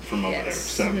warmer from over there. Yes.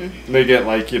 So they get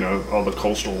like, you know, all the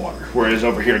coastal water. Whereas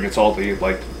over here it gets all the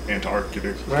like Antarctic.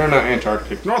 Well, not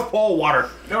Antarctic. North Pole water.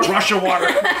 Russia water.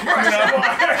 Russia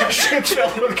water. Shit's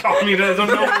filled with communism.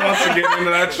 No one wants to get into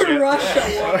that shit.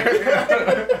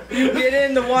 Russia. You get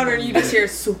in the water and you just hear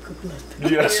suka blood.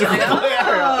 Yes. You're like,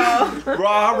 oh.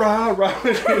 Rah, rah, rah.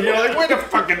 You're like, wait a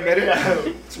fucking minute.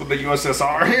 It's with the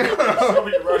USSR.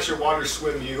 Probably Russia water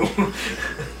swim you.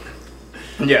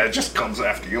 Yeah, it just comes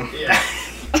after you. Yeah.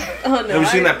 Oh no. Have you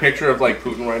seen that picture of like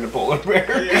Putin riding a polar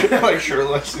bear? Like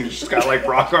shirtless and he's just got like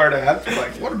rock hard abs.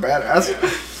 Like, what a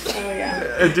badass. Oh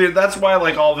yeah. Dude, that's why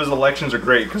like all of his elections are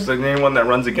great, because anyone that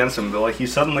runs against him, they're like, he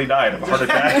suddenly died of a heart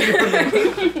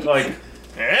attack. Like,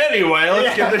 anyway,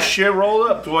 let's get this shit rolled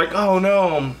up. They're like, oh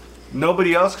no,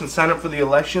 nobody else can sign up for the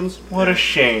elections? What a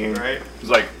shame. Right. He's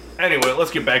like, anyway, let's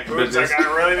get back to It's business. like,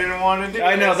 I really didn't want to do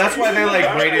I know, this. that's why they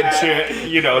like waited to,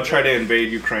 you know, try to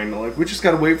invade Ukraine. They're like, we just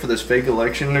gotta wait for this fake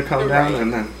election to come down,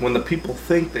 and then when the people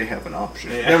think they have an option,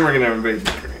 then we're gonna invade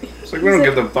Ukraine. It's like, we don't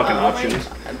give them fucking options.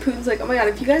 Putin's like, oh my god,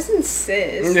 if you guys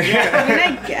insist. Yeah. I mean,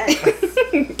 I guess.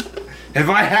 If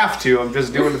I have to, I'm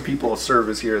just doing the people a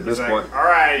service here at this He's point. like,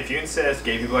 alright, if you insist,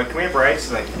 gay people are like, can we have rights?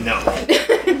 He's like, no.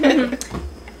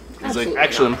 He's like,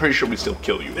 actually, I'm pretty sure we still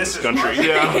kill you in This this is country. Russia.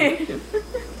 Yeah.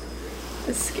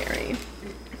 It's scary.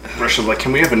 Russia's like,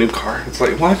 can we have a new car? It's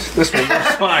like, what? This one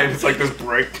looks fine. It's like this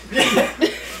brick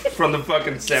from the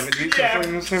fucking 70s. Yeah, It's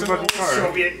like the same some fucking old car.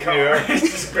 Soviet car. Yeah. It's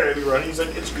just barely running. He's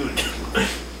like, it's good.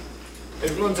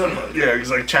 It runs on money. Yeah,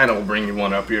 he's like, China will bring you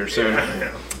one up here soon.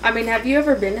 Yeah. I mean, have you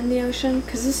ever been in the ocean?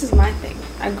 Because this is my thing.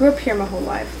 I grew up here my whole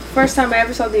life. First time I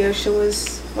ever saw the ocean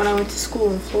was when I went to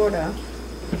school in Florida.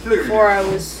 Before I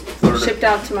was shipped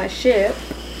out to my ship.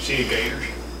 See gators.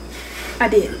 I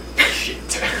did. Shit.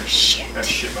 Shit. That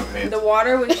shit my pants. The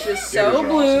water was just so Gators are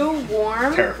blue,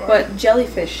 warm, Terrifying. but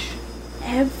jellyfish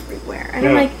everywhere. And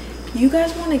I'm Yeah. like, you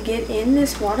guys want to get in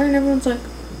this water? And everyone's like,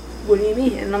 what do you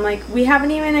mean? And I'm like, we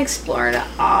haven't even explored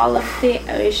all of the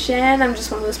ocean. I'm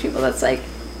just one of those people that's like,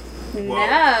 no.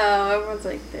 Whoa. Everyone's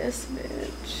like, this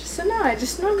bitch. So no, I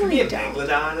just Be normally a don't.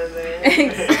 megalodon in there.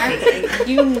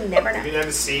 Exactly. You never Have you know.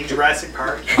 never seen Jurassic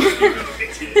Park?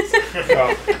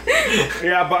 Oh.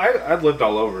 Yeah, but I've lived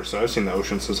all over, so I've seen the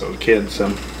ocean since I was a kid, so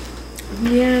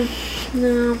Yeah,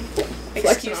 no.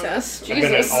 Flexing Excuse on us. I've been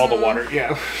in Jesus. all the water.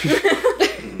 Yeah.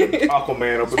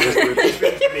 Aquaman up in this bitch. He's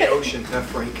been in the ocean, not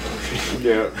Frank Ocean.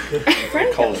 Yeah.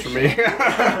 Frank Calls for me.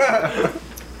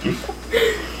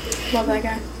 Love that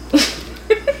guy.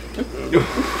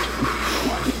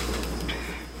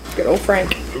 Good old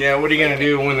Frank. Yeah, what are you gonna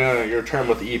do when your term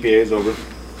with the EPA is over?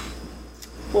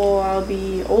 Well, I'll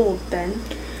be old then.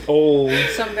 Oh.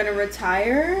 So I'm gonna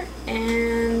retire,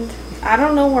 and I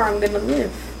don't know where I'm gonna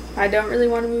live. I don't really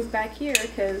want to move back here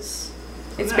because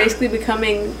it's No. basically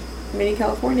becoming mini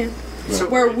California, So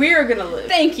where we're gonna live.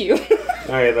 Thank you.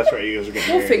 Oh yeah, that's right. You guys are getting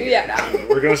We'll married. figure it out.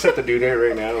 We're gonna set the due date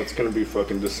right now. It's gonna be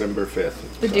fucking December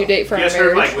 5th. The due date for you our guys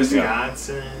heard marriage. like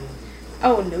Wisconsin?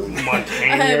 Oh no.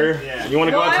 Montana. Yeah. You want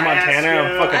to go out to What? Montana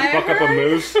and fucking I fuck up a heard-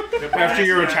 moose? After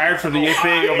you're retired from the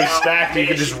EPA, you'll be stacked and you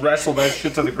can just wrestle that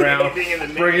shit to the ground.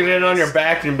 Bring it in on your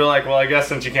back and be like, well, I guess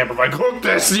since you can't provide, cook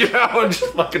this, you know, and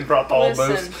just fucking drop the whole Listen,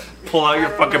 moose. Pull out your I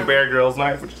don't fucking know. Bear Grylls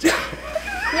knife. Which is,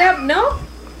 Yep. No.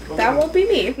 That won't be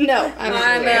me. No,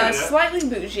 I'm slightly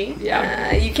bougie.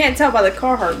 Yeah. You can't tell by the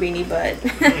Carhartt beanie, but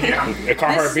Yeah. a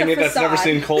Carhartt This is a beanie that's never facade.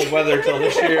 seen cold weather till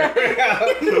this year.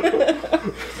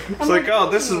 It's like, oh,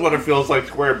 this is what it feels like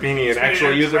to wear a beanie and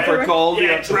actually use it for cold.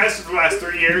 Yeah, Yeah. dressed for the last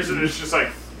 3 years, and it's just like,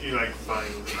 you're like,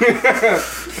 fine.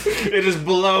 It is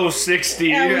below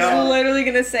 60. I was Yeah. literally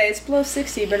gonna say it's below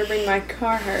 60. Better bring my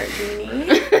Carhartt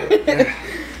beanie.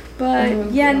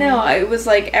 But yeah, no, it was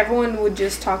like everyone would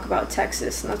just talk about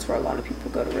Texas, and that's where a lot of people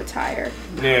go to retire.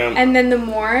 Yeah. And then the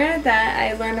more that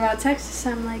I learn about Texas,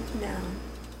 I'm like, no.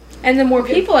 And the more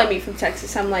people I meet from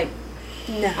Texas, I'm like,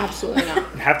 no. Absolutely not.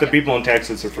 Half the people in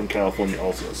Texas are from California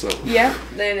also, so. Yep.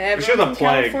 Then We everyone should have from plague.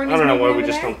 I California's don't know why moving we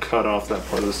over just there. don't cut off that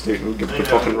part of the state and give it to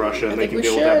I know. fucking Russia and I they think can we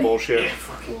deal with that should. bullshit.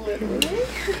 Literally.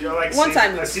 You know, like, Once see, I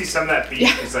move. I see some of that beef.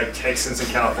 Yeah. It's like Texans and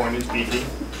Californians beefing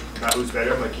about who's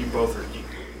better. I'm like, you both are equally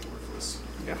worthless.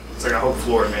 Yeah. It's like I hope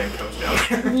Florida man comes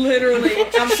down there. Literally.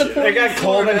 I'm supporting It got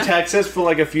cold in Florida. Texas for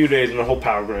like a few days and the whole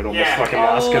power grid almost Yeah. fucking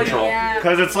lost Oh, control. yeah.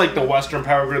 Because it's like the western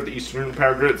power grid, the eastern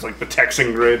power grid, it's like the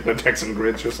Texan grid. The Texan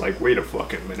grid's just like, wait a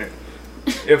fucking minute.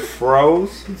 It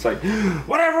froze. It's like,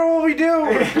 whatever will we do?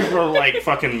 We're like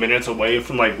fucking minutes away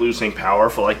from like losing power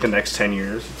for like the next 10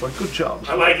 years. It's like, good job.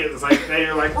 I like it. It's like, then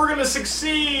you're like, we're going to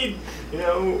succeed, you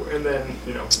know, and then,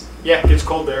 you know, yeah, it gets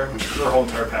cold there. Their whole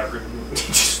entire power grid.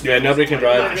 Yeah, nobody can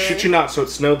drive. Literally. Shit you not, so it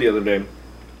snowed the other day. And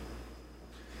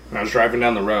I was driving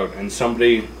down the road, and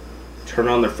somebody turned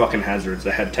on their fucking hazards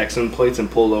that had Texan plates and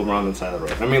pulled over on the side of the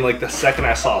road. I mean, like, the second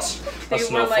I saw a They were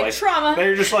snowflake, like, trauma. they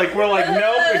were just like, we're like,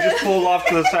 nope, they just pulled off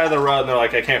to the side of the road, and they're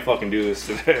like, I can't fucking do this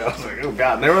today. I was like, oh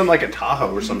god. And they were in like a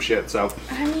Tahoe or some shit, so,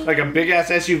 I mean, like a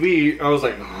big-ass SUV, I was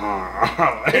like,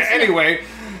 anyway,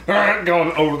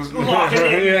 going over the... Locking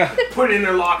in. Yeah. Put in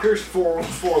their lockers for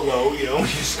low, you know,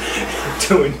 just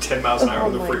doing 10 miles an hour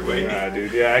on the Oh my freeway. Yeah,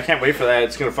 dude. Yeah, I can't wait for that.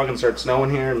 It's gonna fucking start snowing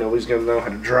here. Nobody's gonna know how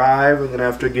to drive. I'm gonna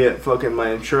have to get fucking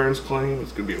my insurance claim.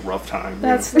 It's gonna be a rough time. dude.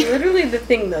 That's literally the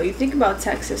thing, though. You think about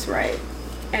Texas, right?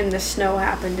 And the snow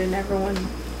happened, and everyone,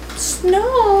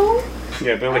 snow.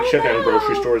 Yeah, they like Oh, shut down no.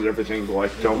 grocery stores, everything. But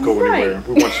like, don't go Right. anywhere.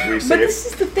 We want you to be But safe. this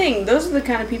is the thing. Those are the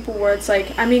kind of people where it's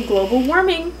like, I mean, global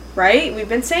warming, right? We've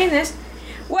been saying this.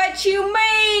 What you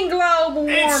mean, global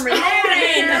warming? It's snowing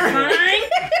That ain't here. a thing.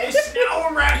 It's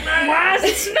snowing right now. Why is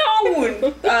it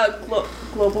snowing?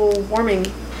 Global warming.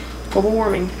 Global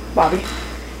warming, Bobby.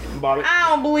 Bobby. I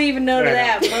don't believe in none of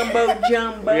that mumbo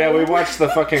jumbo. Yeah, we watched the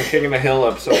fucking King of the Hill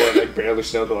episode where it like barely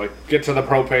snowed to like get to the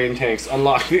propane tanks,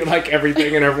 unlock like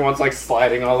everything, and everyone's like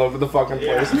sliding all over the fucking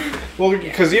place. Well,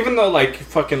 because even though like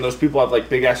fucking those people have like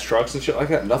big ass trucks and shit like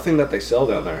that, nothing that they sell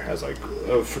down there has like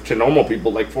to normal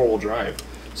people like 4-wheel drive.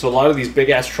 So a lot of these big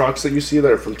ass trucks that you see that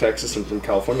are from Texas and from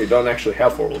California don't actually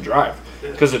have 4-wheel drive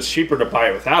because it's cheaper to buy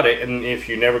it without it, and if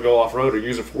you never go off road or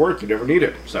use it for work, you never need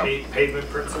it. So Pavement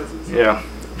princesses. yeah,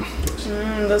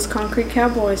 Those concrete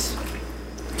cowboys.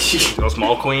 those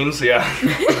small queens, yeah.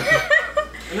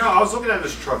 No, I was looking at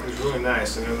this truck. It was really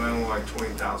nice, and it was only like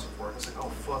 20,000 for it. I was like, oh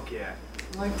fuck yeah!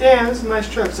 I'm like, damn, this is a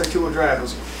nice truck. It's like 2-wheel drive. I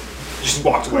was just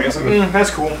walked away. I was like, that's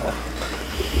cool.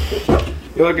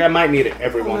 You're like, I might need it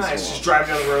every once in a Nice. while. Just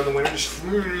driving down the road in the winter, just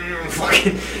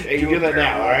fucking. Hey, you do that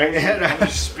now, all right?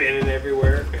 Just spinning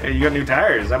everywhere. Hey, you got new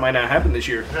tires. That might not happen this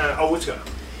year. Oh, it's gonna.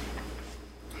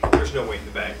 There's no weight in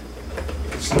the bag.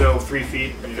 It's no 3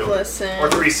 feet, Listen. or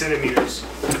 3 centimeters.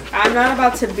 I'm not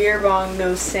about to beer bong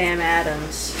no Sam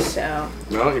Adams, so.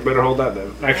 No, you better hold that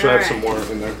then. Actually, I have some more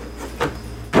in there.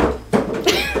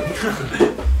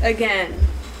 Again,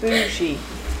 bougie.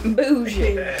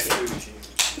 Bougie.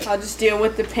 I'll just deal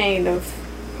with the pain of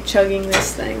chugging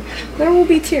this thing. There will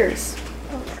be tears.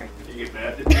 Don't worry. You get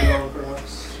that to do all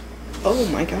across. Oh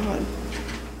my god.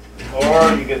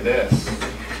 Or you get this.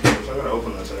 So I'm gonna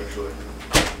open this actually.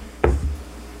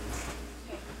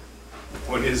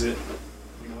 What is it?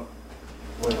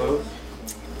 One of those?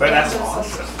 But that's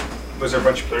awesome. Was there a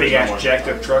bunch of There's big no ass more. jacked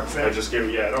up trucks I there? just give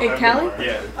I don't Hey, have Callie?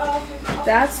 any more. Yeah.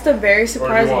 That's the very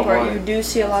surprising want part. mine? You do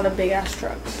see a lot of big ass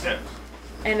trucks. Yeah.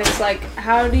 And it's like,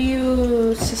 how do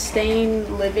you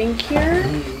sustain living here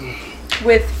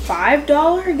with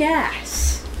 $5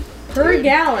 gas per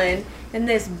gallon and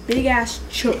this big ass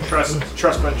truck?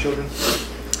 Trust my children.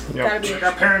 Gotta be.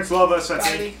 Our parents love us, I Gotta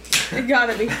think. be. It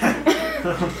gotta be.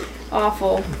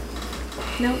 Awful.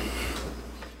 Nope.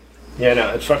 Yeah, no,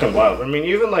 it's fucking wild. I mean,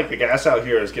 even like the gas out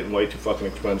here is getting way too fucking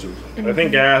expensive. I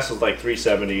think gas is like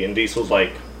 $3.70 and diesel's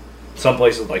like some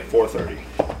places like $4.30.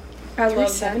 I love that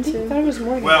 370? I too. thought it was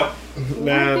more than Well,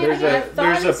 Nah, I thought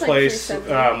there's it was a like place.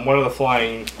 $3.70. One of the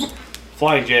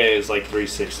Flying J is like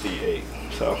 $3.68.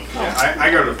 So yeah,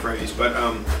 I go to Freddy's, but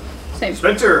Same.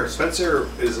 Spencer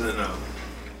is in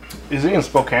is he in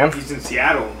Spokane? he's in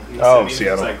Seattle. He Oh, said he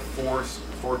Seattle. was like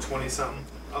 420 something.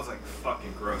 I was like,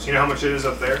 fucking gross. You know how much it is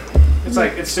up there? It's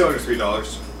like it's still under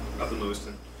 $3 up in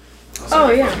Lewiston. I was Oh,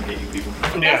 like, I yeah. fucking hate you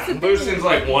people. Yeah, Lewiston's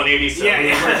like 187. Yeah,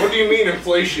 yeah. Like, what do you mean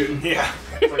inflation? Yeah.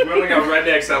 It's like we only got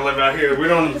rednecks that live out here. We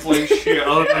don't inflate shit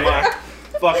other than my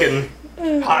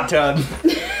fucking hot tub.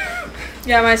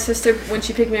 Yeah, my sister, when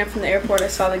she picked me up from the airport, I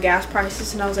saw the gas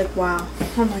prices and I was like, wow,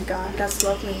 oh my god, that's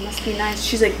lovely, must be nice.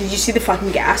 She's like, did you see the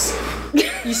fucking gas?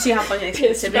 You see how fucking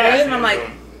expensive it is? And I'm like,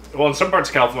 Well, in some parts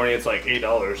of California, it's like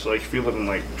 $8. So, like, if you live in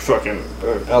like fucking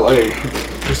LA,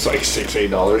 it's like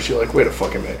 $6-8. You're like, wait a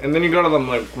fucking minute. And then you go to them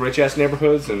like rich ass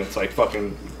neighborhoods, and it's like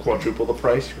fucking quadruple the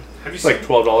price. Have you It's like seen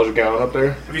 $12 a gallon up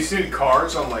there. Have you seen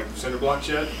cars on like cinder blocks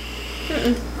yet?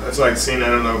 It's like seeing, I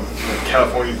don't know, like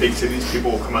California big cities,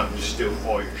 people will come out and just steal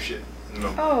all your shit.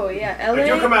 No. oh yeah, Like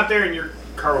you'll come LA. out there and your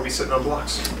car will be sitting on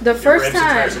blocks. The Your first rims and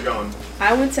tires are time gone.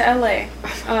 I went to LA,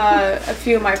 a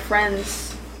few of my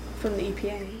friends from the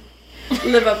EPA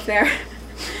live up there.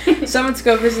 So I went to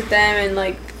go visit them and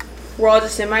like, we're all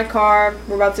just in my car,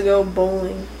 we're about to go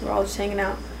bowling, we're all just hanging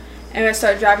out. And I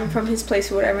start driving from his place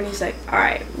or whatever, and he's like,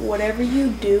 alright, whatever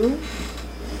you do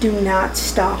not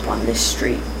stop on this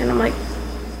street. And I'm like,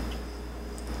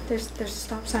 there's a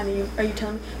stop sign, are you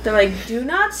telling me? They're like, do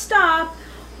not stop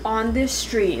on this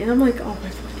street. And I'm like, oh my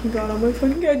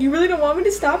fucking god, you really don't want me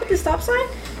to stop at the stop sign?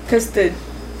 Because the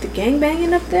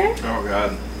gangbanging up there, Oh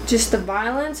god. just the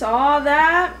violence, all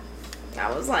that,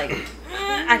 I was like,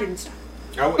 I didn't stop.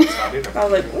 I wouldn't stop either. I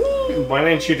was like, Why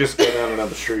didn't you just go down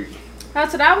another street?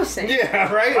 that's what I was saying.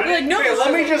 Yeah, right? You're like, no, Hey,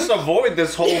 let me just avoid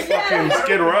this whole fucking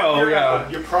Skid Row. You're, Yeah.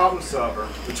 your problem solver,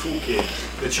 the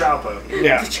toolkit, the chopper,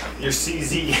 Yeah. your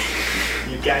CZ,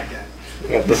 you got that.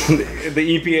 Yeah,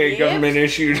 the EPA Yep. government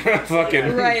issued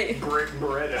fucking Right.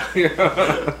 Beretta.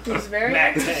 It was very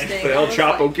Mac 10. interesting. the I El was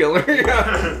Chapo like, killer.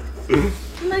 Yeah.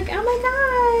 I'm like, oh my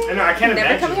god. I know, I can't Never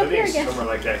imagine coming up here living again. somewhere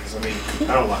like that because I mean,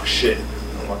 I don't lock shit. I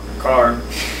don't lock the car.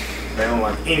 I don't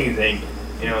lock anything.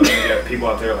 You know, you got people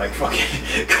out there like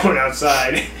fucking going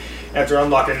outside after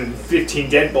unlocking 15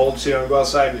 deadbolts. You know, go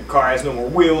outside and the car has no more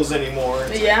wheels anymore.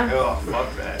 It's Yeah. Like, oh,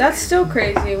 fuck that. That's still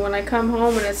crazy when I come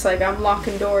home and it's like I'm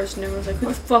locking doors and everyone's like, who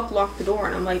the fuck locked the door?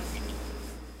 And I'm like,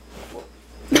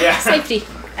 yeah. Safety.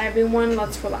 everyone,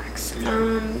 let's relax.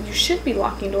 You should be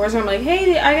locking doors. I'm like,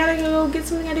 hey, I gotta go get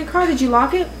something out of your car. Did you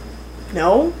lock it?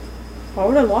 No. Why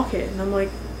would I lock it? And I'm like,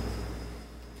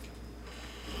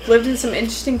 lived in some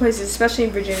interesting places, especially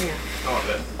in Virginia.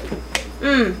 Oh,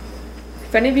 that.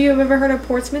 If any of you have ever heard of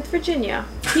Portsmouth, Virginia,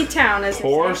 P-Town as they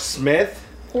say. Smith.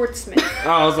 Portsmouth, Oh,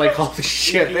 I was like, holy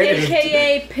shit. They didn't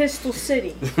aka Pistol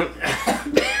City.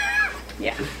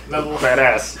 Yeah, Level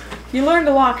badass. you learn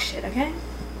to lock shit, okay?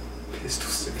 pistol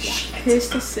city.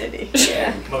 Pistol City.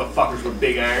 Yeah. Motherfuckers with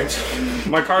big irons.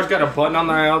 My car's got a button on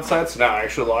the outside, so now I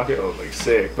actually lock it. I was like,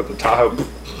 sick. But the Tahoe.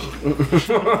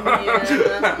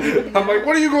 Yeah. I'm like,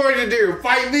 what are you going to do?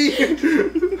 Fight me?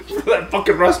 That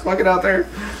fucking rust bucket out there?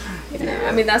 Yeah,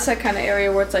 I mean, that's that kind of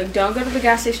area where it's like, don't go to the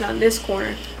gas station on this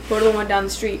corner. Go to the one down the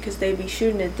street because they be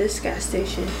shooting at this gas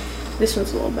station. This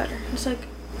one's a little better. It's like,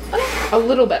 A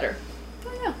little better.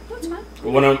 oh yeah, that's fine.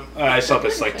 When I saw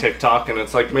this like TikTok, and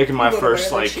it's like making my Little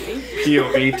first rare like shooting.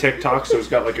 POV TikTok, so it's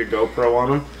got like a GoPro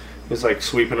on him. He's like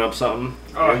sweeping up something,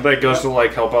 Oh, and like goes to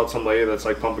like help out some lady that's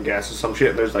like pumping gas or some shit.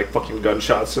 And there's like fucking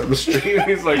gunshots in the street.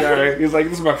 He's like, all right. He's like,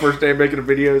 this is my first day making a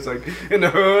video. He's like, in the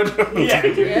hood. Yeah,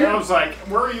 dude. Yeah. I was like,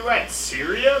 where are you at?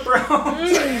 Syria, bro?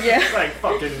 It's Yeah. like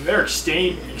fucking, they're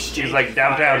exchanging. He's like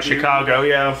downtown dude. Chicago,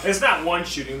 yeah. It's not one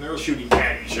shooting, they're shooting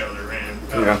at each other, man.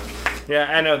 Yeah.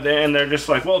 Yeah, I know, and they're just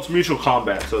like, well, it's mutual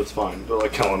combat, so it's fine. They're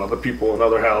like killing other people in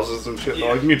other houses and shit.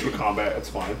 They're like, mutual combat, it's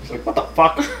fine. It's like, what the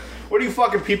fuck? Where do you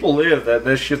fucking people live that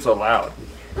this shit's allowed?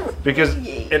 Because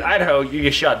in Idaho, you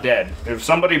get shot dead. If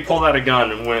somebody pulled out a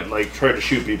gun and went, like, try to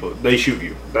shoot people, they shoot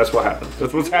you. That's what happens.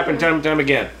 That's what's happened time and time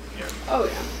again. Oh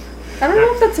yeah. I don't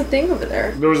know if that's a thing over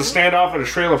there. There was a standoff at a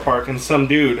trailer park, and some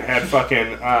dude had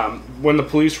fucking, when the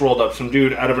police rolled up, some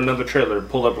dude out of another trailer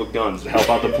pulled up with guns to help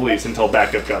out the police until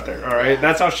backup got there, alright?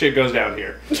 That's how shit goes down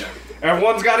here.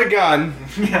 Everyone's got a gun,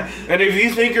 and if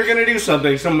you think you're gonna do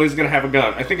something, somebody's gonna have a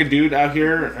gun. I think a dude out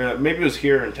here, maybe it was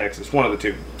here in Texas, one of the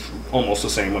two, almost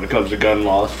the same when it comes to gun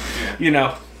laws, you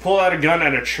know, pulled out a gun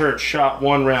at a church, shot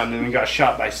one round, and then got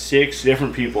shot by 6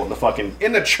 different people in the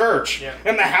church,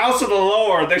 in the house of the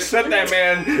Lord. They sent that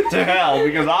man to hell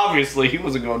because obviously he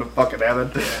wasn't going to fucking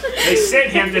heaven. They sent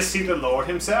him to see the Lord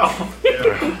himself.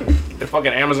 They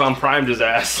fucking Amazon Primed his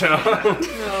ass.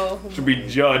 No. To be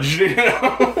judged, you know?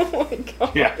 Oh my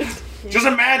god. Yeah. Just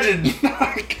imagine.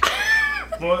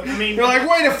 Well, I mean, You're like,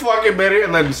 wait a fucking minute,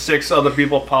 and then 6 other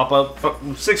people pop up,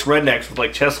 6 rednecks with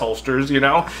like chest holsters, you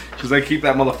know, because they keep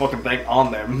that motherfucking thing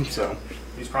on them. So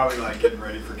he's probably like getting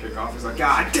ready for kickoff. He's like,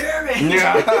 God damn it!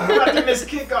 Yeah. I'm about to miss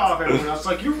kickoff. Everyone else is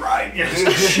like, you're right. Yeah,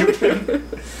 just shoot him.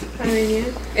 I mean,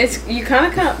 yeah. It's you kind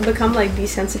of become like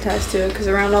desensitized to it because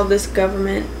around all this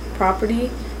government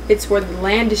property, it's where the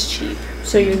land is cheap,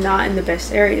 so you're not in the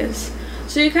best areas.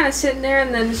 So you're kind of sitting there,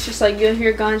 and then it's just like you'll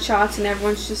hear gunshots, and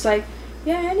everyone's just like,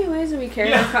 yeah. Anyways, and we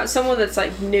carry like, someone that's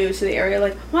like new to the area,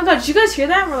 like, oh my god, did you guys hear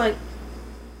that? And we're like,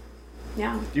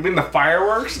 yeah. you mean the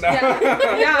fireworks? No.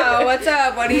 Yeah. Yeah, what's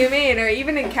up? What do you mean? Or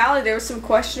even in Cali, there were some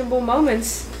questionable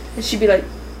moments, and she'd be like,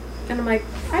 and I'm like,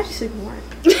 I just ignore it.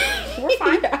 We're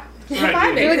fine. We're Right, fine.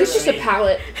 dude. You're like, it's just a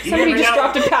pallet. You Somebody never just know.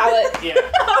 dropped a pallet. Yeah.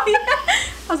 Oh, yeah.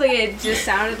 I was like, it just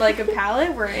sounded like a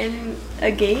pallet. We're in a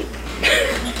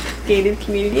gated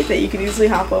community that you could easily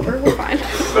hop over. We're fine.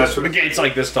 That's The gate's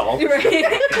like this tall. Right.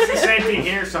 It's the same thing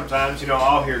here sometimes. You know,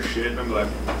 I'll hear shit and I'm like,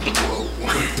 whoa.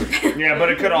 Yeah, but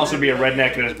it could also be a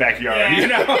redneck in his backyard, Yeah. you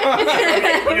know?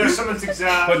 You know, someone's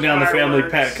exhaust. Putting down the family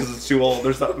fireworks. pet because it's too old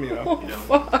or something, you know? You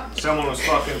know, someone was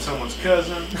fucking someone's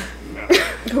cousin.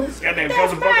 Goddamn That's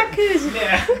cousin my fucking. cousin.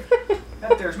 Yeah.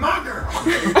 That there's my girl.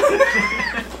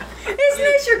 Isn't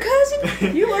this your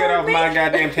cousin? You Get heard off me. my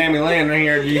goddamn Tammy Lynn right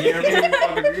here. Do you hear me?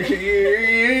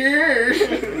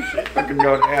 Fucking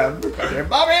go down. Goddamn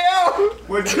Bobby, out!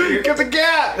 What'd you hear? Get the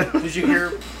cat! Did you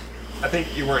hear? I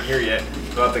think you weren't here yet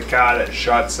about the guy that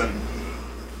shot some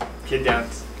kid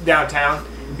downtown.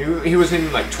 He wasn't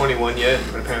even like 21 yet,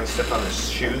 but apparently stepped on his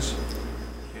shoes.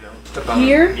 You know, stepped on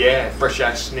Here? them. Yeah, fresh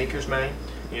ass sneakers, man.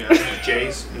 You know, his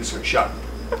J's, and just shot.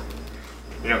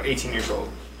 You know, 18 years old,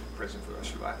 prison for the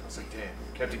rest of your life. I was like, damn,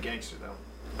 kept a gangster though.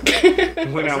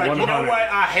 Went It's out like, you know 100. what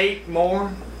I hate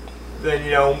more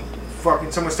then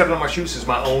fucking someone stepping on my shoes is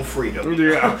my own freedom.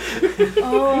 Yeah.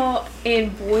 Oh, in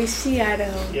Boise,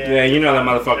 Idaho. Yeah, you know that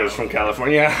motherfucker's from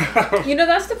California.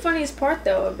 That's the funniest part,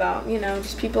 though, about,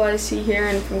 just people I see here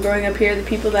and from growing up here, the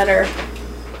people that are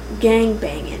gang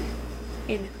banging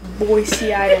in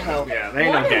Boise, Idaho. Yeah, they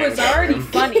ain't no One, it was gang already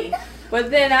banging. funny, but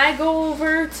then I go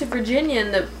over to Virginia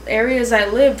and the areas I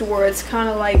lived where it's kind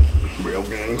of like Real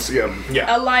gangs, yeah.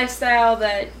 a lifestyle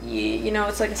that,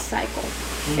 it's like a cycle.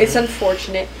 It's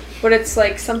unfortunate. But it's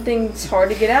like something that's hard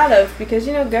to get out of because,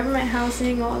 government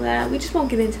housing, all that. We just won't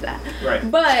get into that.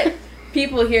 Right. But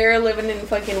people here living in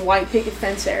fucking white picket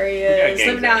fence areas, gangs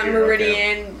living out out in here,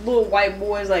 Meridian, little white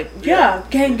boys like, yeah,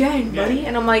 gang, buddy.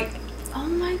 And I'm like, oh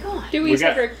my god. Do We got,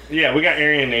 separate? yeah, we got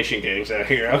Aryan Nation gangs out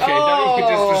here. Okay, Oh. don't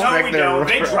you disrespect No, we their don't.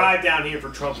 They right. drive down here for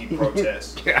Trumpy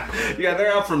protests. Yeah,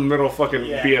 they're out from middle fucking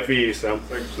Yeah. BFE, so.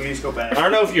 Like, please go back. I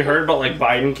don't know if you heard, but like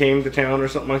Biden came to town or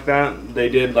something like that. They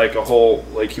did like a whole,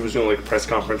 like he was doing like a press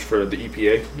conference for the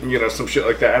EPA, some shit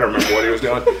like that. I don't remember what he was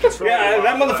doing. Yeah,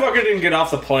 that motherfucker didn't get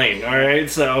off the plane, alright?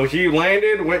 So he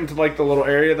landed, went into like the little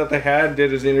area that they had,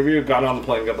 did his interview, got on the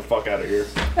plane, got the fuck out of here.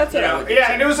 That's what I Yeah, would do.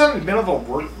 yeah, and it was in the middle of a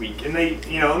work week, and they,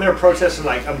 and they were protesting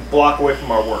like a block away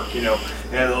from our work, and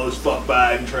all this fuck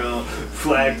Biden, Trump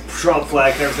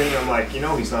flag and everything. And I'm like,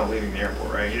 he's not leaving the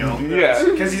airport, right? Yeah.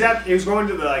 Because he was going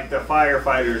to the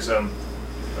firefighters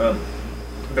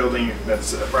building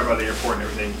that's right by the airport and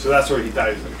everything. So that's where he thought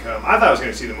he was going to come. I thought I was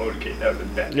going to see the motorcade. That would have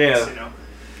been bad. Yeah.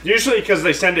 Usually because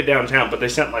they send it downtown, but they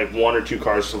sent like 1 or 2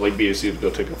 cars to like BSC to go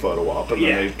take a photo op, and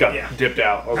then they got dipped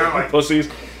out. I was Kinda like, like- pussies.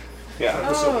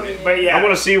 Yeah. Oh, But yeah, I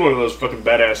want to see one of those fucking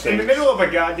badass in things. the middle of a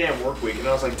goddamn work week, and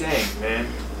I was like, dang, man.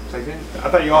 It's like, I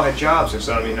thought you all had jobs or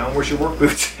something, Where's your work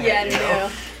boots? Yeah, no.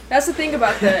 That's the thing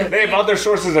about the They have other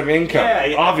sources of income,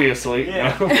 Yeah. obviously.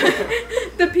 Yeah.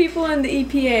 the people in the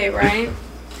EPA, right?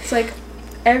 It's like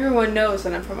everyone knows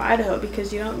that I'm from Idaho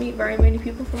because you don't meet very many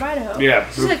people from Idaho. Yeah.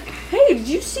 She's like, hey, did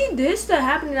you see this that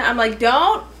happened? I'm like,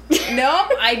 nope,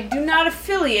 I do not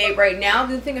affiliate right now.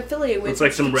 The thing I affiliate with It's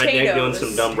like is some redneck doing potatoes.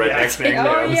 some dumb redneck Yeah. thing. Oh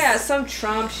now. yeah, some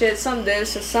Trump shit, some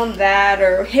this or some that,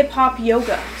 or hip hop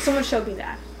yoga. Someone showed me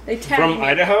that. They tagged From me.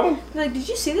 Idaho? They're like, did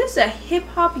you see this? A hip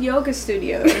hop yoga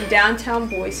studio in downtown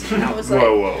Boise. And I was like,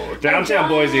 Whoa. Downtown wow.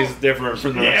 Boise is different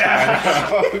from the rest of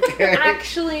Idaho. Okay.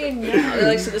 actually, no. They're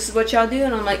like, so this is what y'all do?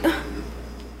 And I'm like, ugh.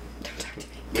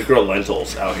 They grow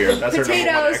lentils out here. That's their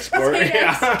number one Potatoes, export.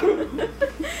 potatoes.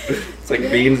 Yeah. It's like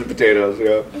beans and potatoes,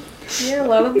 yeah. Yeah, a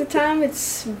lot of the time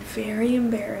it's very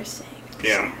embarrassing.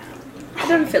 Yeah. I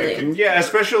don't affiliate. Yeah,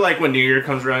 especially like when New Year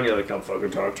comes around, you're like, don't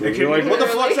fucking talk to me. You're like, what the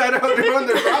fuck's Idaho doing?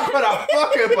 They're dropping a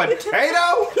fucking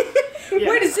potato?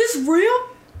 Wait, is this real?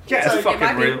 Yeah, it's Sorry, fucking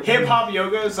am I real. Hip hop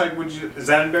yoga is like, is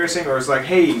that embarrassing? Or it's like,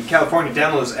 hey, California,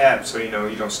 download this app so you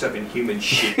don't step in human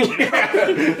shit.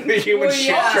 The human Well, shit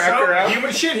yeah. tracker So, out.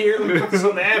 human shit here. Let me put this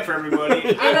on the app for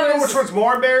everybody. I don't know which one's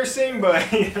more embarrassing, but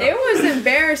It was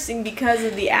embarrassing because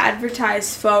of the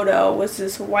advertised photo was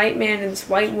this white man and this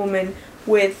white woman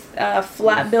with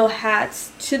flat bill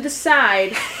hats to the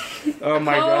side, Oh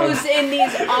my posed god. in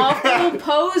these awful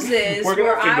poses We're gonna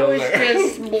where have to I go was there.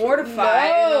 just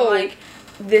mortified. And No. I'm like,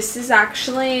 this is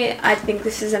actually, I think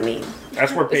this is a meme.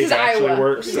 That's where This Paige is actually Iowa.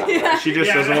 works. This is Iowa. She just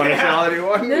Yeah, doesn't want to yeah. tell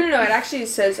anyone. No, it actually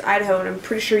says Idaho, and I'm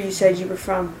pretty sure you said you were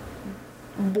from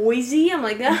Boise. I'm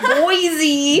like,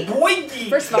 Boise. boy.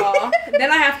 First of all,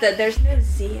 then I have to, there's no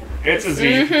Z. It's a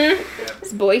Z.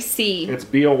 It's Boise. It's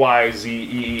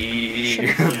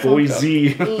Boyzee.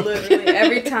 Boise. Literally,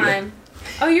 every time.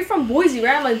 Oh, you're from Boise,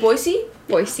 right? I'm like, Boise?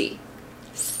 Boise.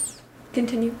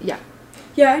 Continue. Yeah.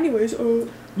 Yeah, anyways,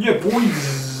 Yeah,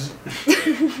 boys.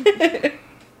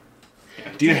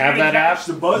 Do you have that app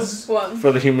The buzz. what?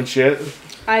 for the human shit?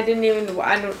 I didn't even,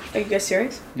 are you guys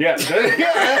serious? Yeah.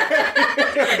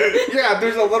 Yeah,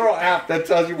 there's a little app that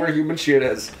tells you where human shit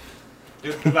is.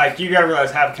 Like, you gotta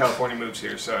realize half California moves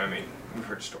here, so I mean, we've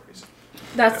heard stories.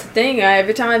 That's the thing.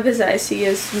 Every time I visit, I see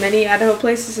as many Idaho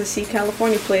places, I see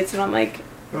California plates, and I'm like,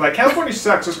 They're like, California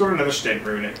sucks, let's go to another state and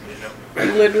ruin it,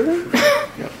 literally?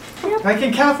 Like,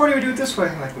 in California, we do it this way.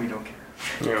 I'm like, we don't care.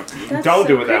 Yeah. That's Don't so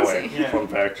do it that way. crazy. Yeah. Fun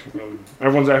fact.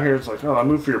 Everyone's out here, it's like, oh, I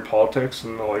moved for your politics.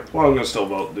 And they're like, well, I'm going to still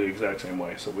vote the exact same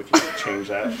way, so we can change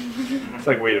that. It's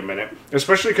like, wait a minute.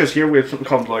 Especially because here we have something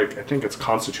called, like, I think it's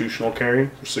constitutional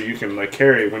carry. So you can, like,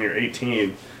 carry when you're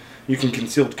 18. You can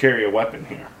concealed carry a weapon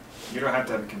here. You don't have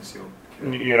to have it concealed.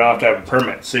 You don't have to have a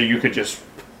permit. So you could just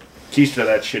keister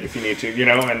that shit if you need to,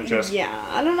 and just... Yeah,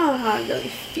 I don't know how I really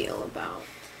feel about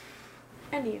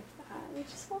any of that. We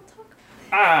just won't talk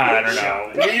about I don't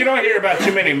know. You don't hear about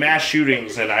too many mass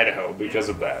shootings in Idaho because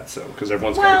of that. So, because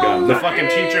everyone's got a gun. The fucking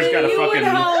teacher's got a you fucking...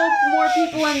 would hope more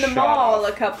people in the Shut mall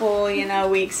up. a couple,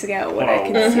 weeks ago would have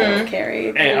Whoa. concealed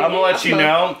carry. Hey, I'm gonna let you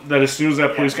know that as soon as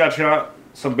that police got shot,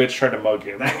 some bitch tried to mug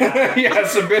him. Yeah,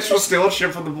 some bitch was stealing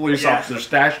shit from the police officer,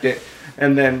 stashed it,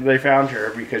 and then they found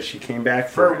her because she came back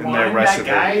For and they one, arrested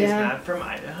that guy her. is Yeah. not from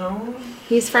Idaho.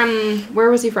 He's from. Where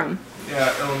was he from?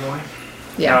 Yeah, Illinois.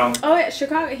 Yeah. Oh yeah,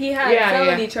 Chicago. He had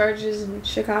felony charges in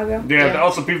Chicago. Yeah, Yeah.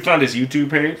 also people found his YouTube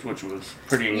page, which was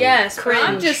pretty. Yes, but I'm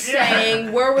Cringe. just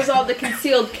saying, where was all the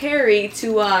concealed carry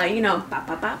to, bop,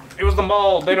 bop, bop? It was the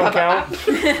mall. They don't count.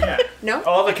 Yeah. No?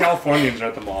 All the Californians are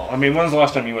at the mall. I mean, when's the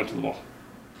last time you went to the mall?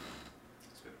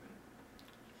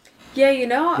 Yeah,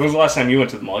 When's the last time you went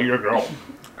to the mall? You're a girl.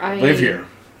 I Live here.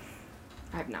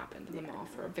 I've not been to the mall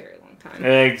for a very long time.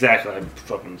 Exactly. I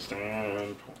fucking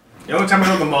stand. The only time I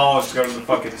go to the mall is to go to the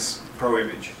fucking Pro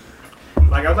Image.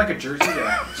 Like, I would like a jersey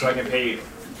so I can pay,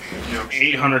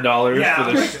 $800 Yeah.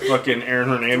 for this fucking Aaron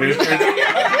Hernandez jersey.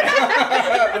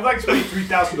 I'd like to pay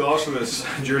 $3,000 for this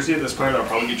jersey of this player that'll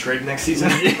probably get traded next season.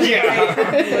 Yeah.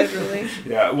 Literally.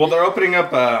 Yeah. Well, they're opening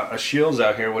up a Shields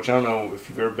out here, which I don't know if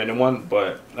you've ever been to one,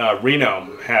 but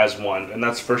Reno has one, and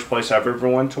that's the first place I've ever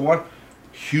went to one.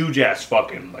 Huge ass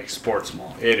fucking sports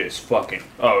mall. It is fucking.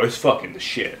 Oh, it's fucking the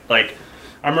shit. Like,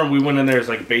 I remember we went in there as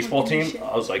a baseball team.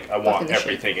 I was like, I want the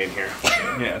everything in here.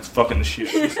 Yeah, it's fucking the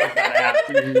shit. It's like that app.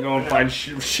 You can go and find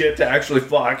shit to actually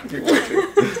fuck if you want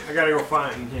to. I gotta go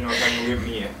find, if I can get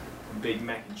me a big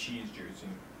mac and cheese jersey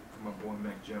for my boy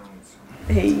Mac Jones.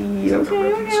 Hey, He's at the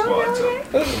Ripping squad, so.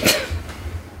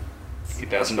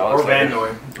 $8,000. Or Van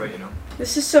Noy, but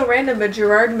This is so random, but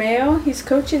Gerard Mayo, he's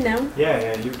coaching now.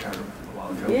 Yeah, you retired a while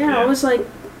ago. Yeah, I was like,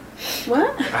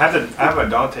 what? I have a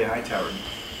Dante Hightower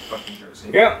fucking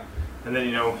jersey. Yeah. And then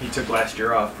he took last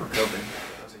year off for COVID.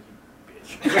 I was like,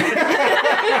 you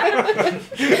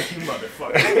bitch. You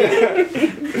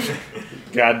motherfucker.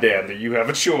 God damn, that you have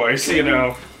a choice,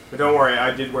 But don't worry,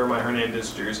 I did wear my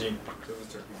Hernandez jersey. So was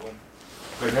Turkey Bowl.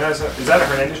 Like, is that a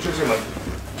Hernandez jersey? I'm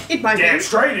like, It might damn be.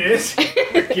 straight it is.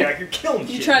 Yeah, you're killing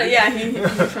You shit. trying to,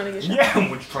 he's trying to get shot. Yeah,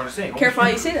 what you trying to say? Careful how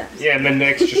you say that. Yeah, and then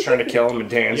Nick's just trying to kill him, and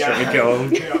Dan's trying to kill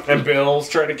him, Yeah. and Bill's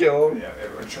trying to kill him. Yeah,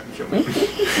 everyone's trying to kill me.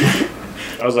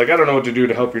 I was like, I don't know what to do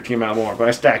to help your team out more, but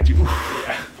I stacked you.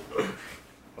 Yeah. I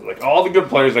was like, all the good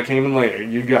players that came in later,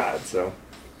 you got, so.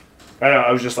 I know,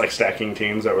 I was just stacking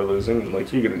teams that were losing, and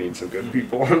you're gonna need some good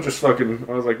people. I'm just fucking,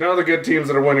 I was like, none of the good teams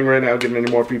that are winning right now getting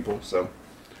any more people, so.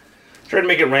 Tried to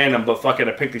make it random, but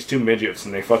I picked these two midgets,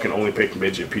 and they fucking only picked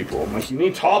midget people. I'm like, you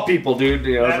need tall people, dude.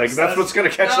 I was like, that's what's gonna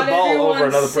catch the Not ball over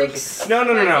everyone's another 6 person.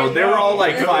 No. They were all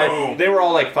No. five. They were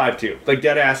all 5'2".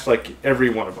 Dead ass, every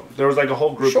one of them. There was a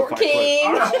whole group Short of 5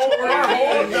 king.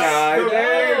 Yeah,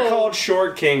 they were called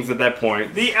short kings at that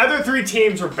point. The other three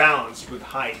teams were balanced with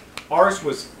height. Ours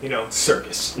was,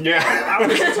 circus. Yeah. I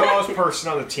was the tallest person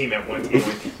on the team at one point.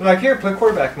 They're like, here, play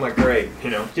quarterback. I'm like, great,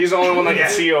 He's the only one that can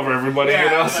see over everybody,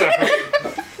 so.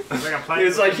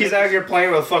 It's like he's out here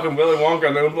playing with fucking Willy Wonka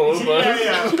and Oompa Loompas.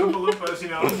 Yeah, Oompa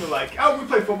Loompas, We're like, oh, we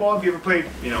play football. Have you ever played,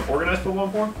 organized football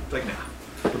before? It's like, nah.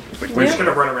 We're just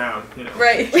gonna run around,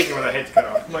 Right. chicken with our heads cut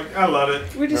off. I'm like, I love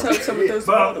it. We just hope someone throws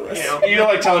the ball But, to us.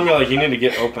 You're telling me you need to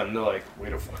get open. They're like,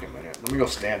 wait a fucking minute. Let me go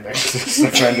stand next to this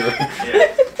defender. Yeah,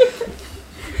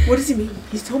 What does he mean?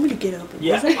 He's told me to get open.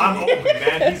 yeah, I'm open,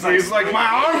 man. He's like, my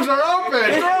arms are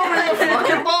open. Throw me the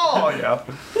fucking ball. Yeah.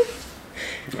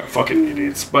 Fucking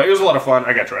idiots. But it was a lot of fun.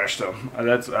 I got trashed though.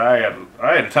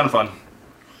 I had a ton of fun.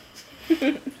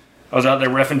 I was out there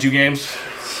reffing 2 games.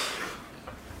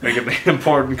 Making the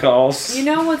important calls. You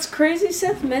know what's crazy?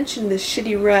 Seth mentioned the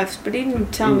shitty refs, but he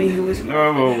didn't tell me who was.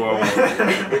 Whoa.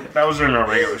 That was during our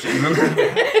regular season.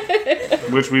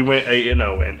 Which we went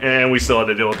 8-0 in. And we still had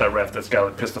to deal with that ref that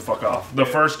Skylar pissed the fuck off. The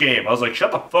first game, I was like,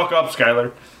 shut the fuck up,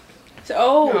 Skylar.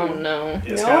 Oh no.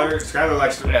 Yeah, No. Skylar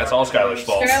likes to. Yeah, it's all Skylar's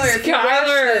fault. Skylar, if you Skylar. watch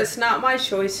this, not my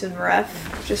choice in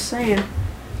ref. Just saying.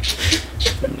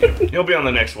 He'll be on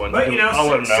the next one. But I'll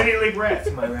let him know. City League refs,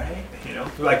 am I right?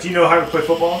 Like, do you know how to play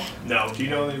football? No. Do you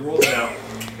know the rules? No.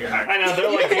 I know, they're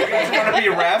like, you guys want to be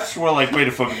refs? We're like, wait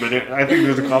a fucking minute. I think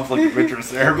there's a conflict of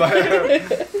interest there, but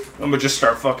I'm gonna just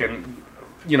start fucking,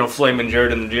 flaming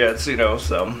Jared and the Jets,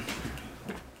 so.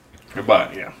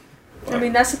 But, yeah. I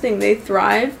mean, that's the thing. They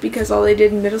thrive because all they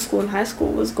did in middle school and high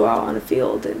school was go out on a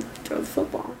field and throw the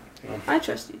football. Yeah. I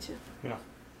trust you too. Yeah.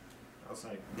 I was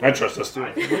like, I trust us too.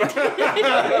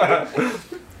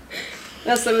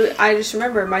 I just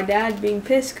remember my dad being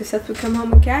pissed because Seth would come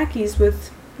home in khakis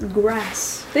with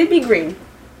grass. They'd be green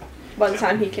by the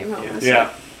time he came home. Yeah. and Yeah.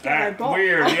 stuff. That ball.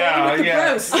 weird, yeah.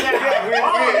 Gross.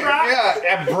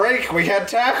 At break, we had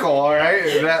tackle, all right?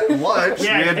 And at lunch, we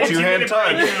had 2-hand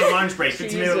touch. Break, lunch break,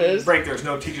 15-minute Jesus. break. There was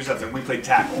no teachers out there. We played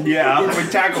tackle. Yeah, we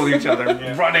tackled each other,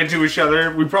 run into each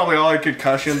other. We probably all had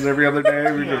concussions every other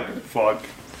day. We Yeah. just, fuck.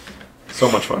 So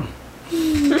much fun.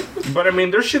 But I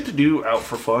mean, there's shit to do out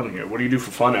for fun here. What do you do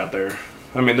for fun out there?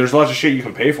 I mean, there's lots of shit you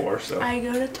can pay for, so. I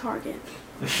go to Target.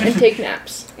 And take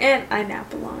naps. And I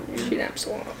nap a lot. She naps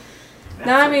a lot.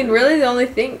 No, I mean, really the only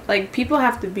thing, like, people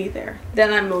have to be there.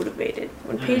 Then I'm motivated.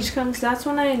 When Paige comes, that's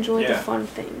when I enjoy the Yeah. fun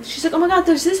things. She's like, oh my god,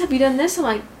 there's this, have you done this? I'm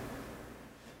like,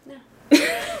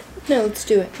 No, let's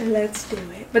do it. let's do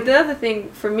it. But the other thing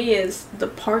for me is the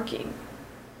parking.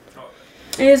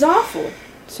 It is awful.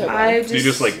 So I bad. just... Do you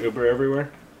just, like, Uber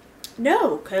everywhere?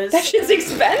 No, because... That shit's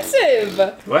expensive.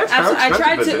 What? How I expensive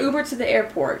tried is to it? Uber to the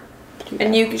airport,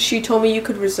 and she told me you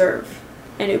could reserve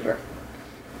an Uber.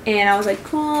 And I was like,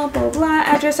 cool, blah, blah, blah.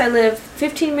 Address, I live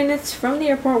 15 minutes from the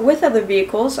airport with other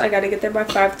vehicles. I got to get there by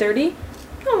 5:30.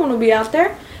 No one will be out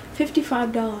there.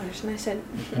 $55. And I said,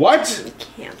 What?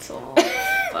 cancel.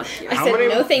 Fuck you. I How said many-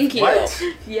 no, thank you. What?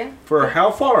 Yeah. For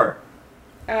how far?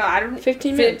 I don't...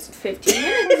 15 minutes. 15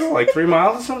 minutes. Like 3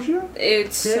 miles or some shit?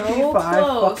 It's so $55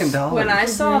 close. fucking dollars. When I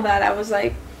saw that, I was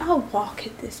like, I'll walk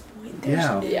at this point. There's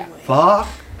Yeah. no Yeah. way. Fuck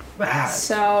that.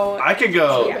 So... I could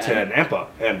go Yeah. to Nampa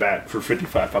and back for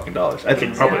 $55 fucking dollars. I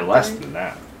think probably Exactly. less than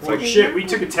that. It's Well, like, shit, we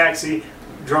took a taxi,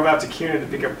 drove out to Kuna to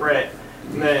pick up Brett,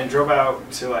 and then drove out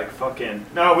to like fucking.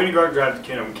 No, we didn't go drive to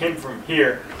Kuna. We came from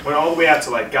here, went all the way out to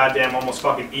like goddamn almost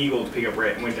fucking Eagle to pick up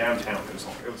Brett, and went downtown. It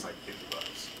was like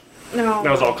 $50. No.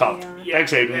 that was all comped. Yeah.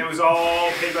 Thanks, Aiden. It was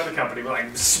all paid by the company. We're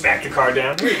like, smack the car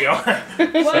down. Here you go.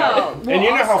 Well, And you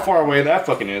know how also- far away that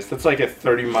fucking is. That's like a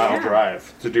 30-mile Yeah.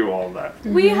 drive to do all of that.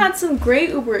 We had some great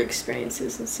Uber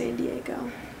experiences in San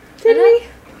Diego. Did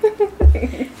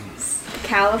we?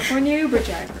 California Uber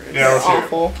drivers. Yeah, let's hear it.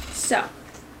 Awful. So,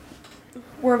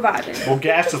 we're vibing. Well,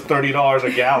 gas is $30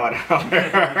 a gallon out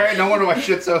there. Alright, no wonder why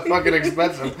shit's so fucking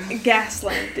expensive.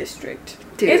 Gaslamp District.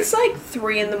 Dude. It's like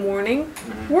 3 in the morning.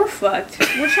 We're fucked.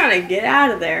 We're trying to get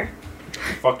out of there.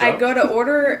 Fucked I up. go to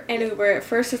order an Uber. At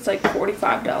first, it's like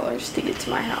 $45 to get to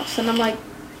my house. And I'm like,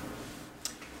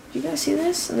 you guys see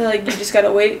this? And they're like, you just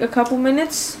gotta wait a couple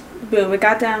minutes. Boom, it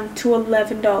got down to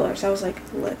 $11. I was like,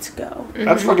 let's go.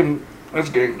 That's fucking. That's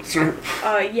good. Sir.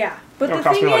 Yeah. But It'll the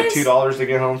cost thing me like is, $2 to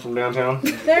get home from downtown.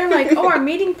 they're like, oh, our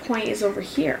meeting point is over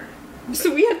here.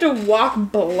 So we had to walk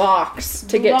blocks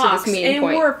to get to Blocks, this meeting and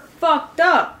point. we're fucked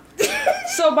up.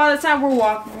 So by the time we're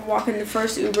walking the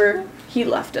first Uber, he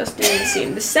left us. Didn't even see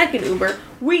him. The second Uber,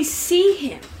 we see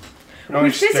him. Oh, We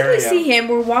he's physically staring at see him.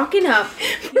 We're walking up.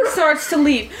 He starts to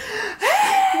leave.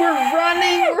 We're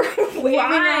running. We're waving our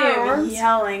Why? arms.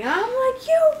 Yelling. I'm like,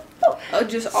 you.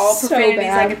 Just all So profanities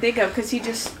I bad. could think of because he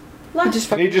just left.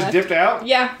 Just And he fucking just left. dipped out?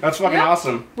 Yeah, That's fucking Yeah.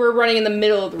 awesome. we're running in the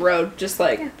middle of the road, just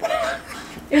like.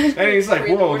 And he's like,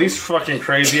 whoa, these fucking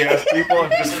crazy ass people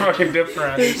have just fucking dipped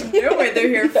around. He's no way they're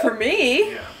here for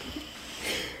me.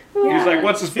 Yeah. like,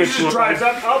 what's this He bitch just look drives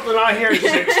like? up, and I hear it.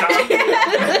 Just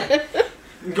like,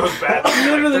 stop. Goes back.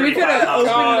 Literally, we could've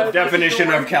opened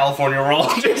Definition of California roll.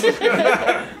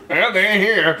 Yeah, they ain't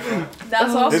here.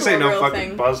 That's also This ain't a no real fucking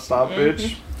thing. bus stop,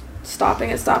 bitch. Stopping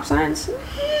at stop signs.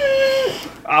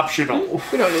 Optional.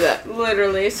 We don't do that.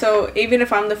 Literally. So even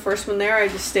if I'm the first one there, I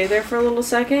just stay there for a little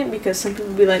second because some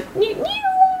people be like, "Meow,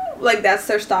 meow." Like that's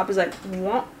their stop. Is like,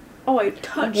 "Womp." Oh, I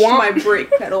touched Womp. my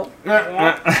brake pedal.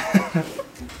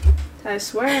 I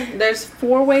swear, there's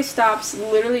 4-way stops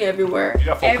literally everywhere. You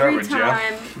got full Every coverage, yeah?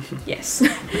 time, yes.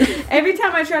 Every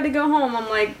time I try to go home, I'm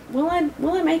like, will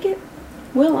I make it?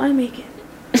 Will I make it?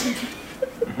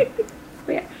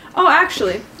 But yeah. Oh,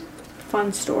 actually,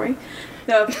 fun story.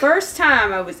 The first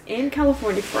time I was in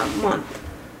California for a month,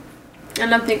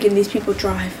 and I'm thinking these people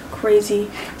drive crazy.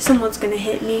 Someone's gonna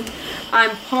hit me.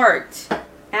 I'm parked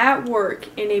at work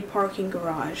in a parking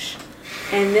garage,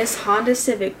 and this Honda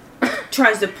Civic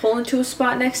tries to pull into a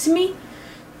spot next to me,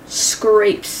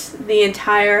 scrapes the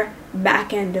entire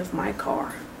back end of my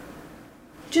car.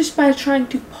 Just by trying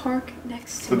to park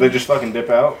next to Did me. they just fucking dip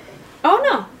out? Oh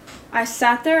no. I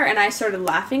sat there and I started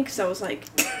laughing because I was like,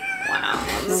 wow.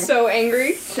 So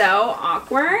angry. So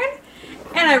awkward.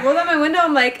 And I rolled out my window.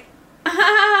 I'm like,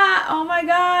 ah, oh my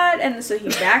god. And so he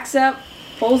backs up,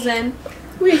 pulls in.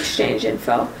 We exchange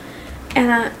info.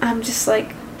 And I'm just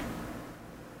like,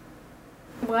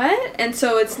 what? And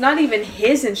so it's not even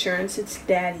his insurance, it's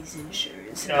daddy's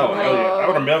insurance. And I'm Oh, like, hell yeah. I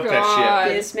would have milked that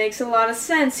shit. this makes a lot of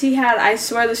sense. He had, I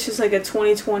swear this was like a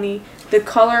 2020. The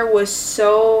color was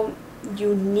so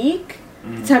unique.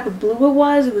 the type of blue it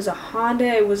was. It was a Honda.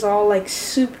 It was all like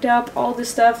souped up, all this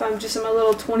stuff. I'm just in my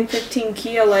little 2015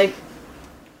 Kia, like,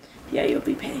 yeah, you'll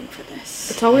be paying for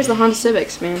this. It's always the Honda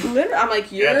Civics, man. Literally, I'm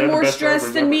like, Yeah, you're they're the more best stressed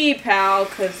drivers than ever. me, pal,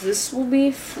 because this will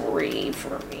be free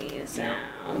for me. So,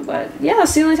 but yeah,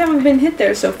 that's the only time I've been hit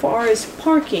there so far is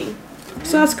parking.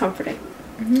 So that's comforting.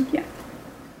 Yeah.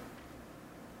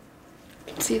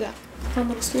 Can see that. Fun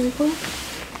little story for you.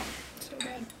 So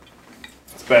bad.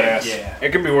 It's badass. Yeah.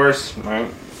 It could be worse,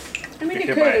 right? I mean, Get it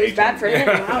hit could. by It was an bad for him.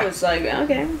 agent. I was like,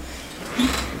 okay.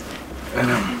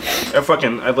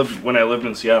 When I lived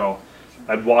in Seattle,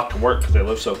 I'd walk to work because I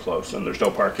live so close and there's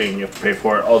no parking, you have to pay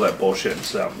for it, all that bullshit and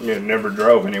stuff. You never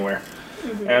drove anywhere.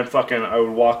 And I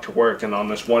would walk to work, and on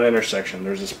this one intersection,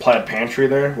 there's this Plaid Pantry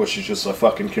there, which is just a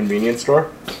fucking convenience store.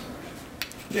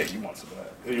 Yeah, you want some of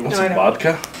that? You want No, I some don't.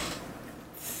 vodka?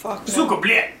 Fuck. No. Zuko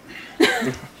Blit.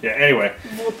 Yeah, anyway,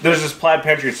 there's this Plaid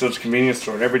Pantry, so it's a convenience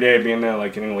store, and every day I'd be in there,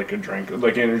 like, getting, like, a drink,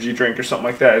 like, an energy drink or something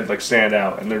like that. I'd, like, stand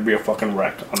out, and there'd be a fucking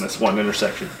wreck on this one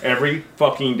intersection. Every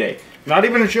fucking day. Not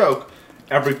even a joke.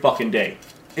 Every fucking day.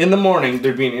 In the morning,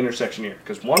 there'd be an intersection here,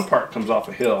 because one part comes off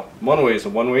a hill. One way is a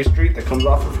one-way street that comes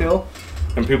off of hill,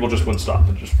 and people just wouldn't stop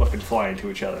and just fucking fly into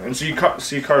each other. And so you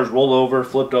see cars roll over,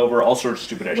 flipped over, all sorts of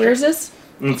stupid ass shit. Where is this?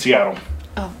 In Seattle.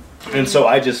 Oh. And so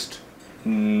I just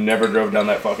never drove down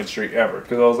that fucking street ever.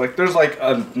 Because I was like, there's like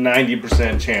a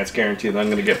 90% chance guaranteed that I'm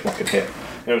going to get fucking hit.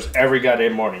 And it was every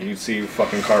goddamn morning you'd see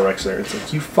fucking car wrecks there. It's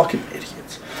like, you fucking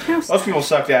idiots. Most people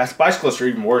suck ass. Bicyclists are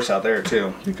even worse out there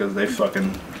too. Because they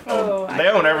fucking they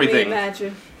own everything.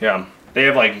 Imagine. Yeah. They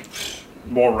have like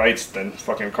more rights than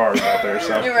fucking cars out there.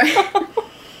 So. You're right.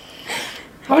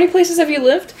 How many places have you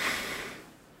lived?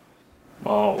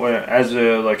 Well, as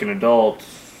like an adult,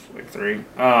 like 3.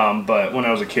 But when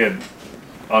I was a kid,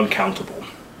 uncountable,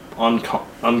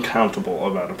 uncountable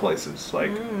amount of places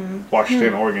like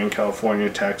Washington, Oregon, California,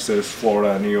 Texas,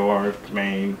 Florida, New York,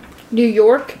 Maine. New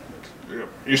York?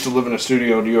 Used to live in a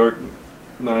studio in New York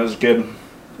when I was a kid.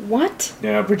 What?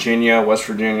 Yeah, Virginia, West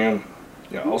Virginia.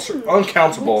 Yeah, also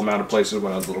uncountable amount of places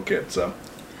when I was a little kid. So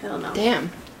Hell no.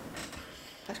 Damn.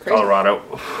 That's crazy.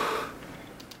 Colorado.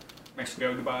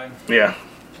 Mexico, Dubai. Yeah.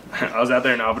 I was out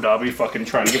there in Abu Dhabi fucking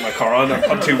trying to get my car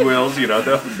on 2 wheels, you know,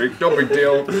 no big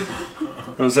deal.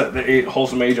 I was at the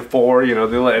wholesome age of 4, you know,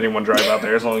 they let anyone drive out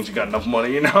there as long as you got enough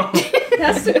money, you know.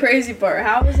 That's the crazy part.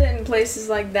 How is it in places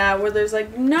like that where there's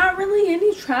like not really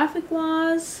any traffic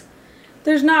laws?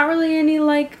 There's not really any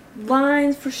like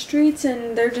lines for streets,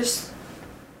 and they're just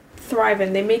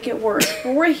thriving. They make it work.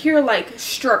 But we're here like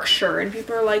structure, and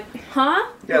people are like,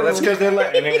 huh? Yeah, that's because they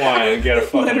let anyone get a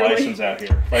fucking Literally. license out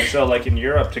here. Like, so, like, in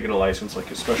Europe, to get a license, like,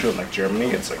 especially in, like,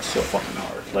 Germany, it's, like, so fucking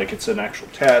hard. Like, it's an actual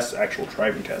test, actual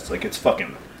driving test. Like, it's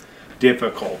fucking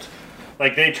difficult.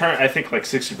 Like, I think, like,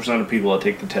 60% of people that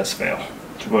take the test fail,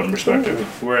 to put in perspective.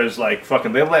 Whereas, like,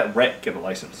 fucking, they let Rhett get a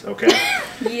license, okay?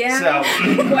 Yeah.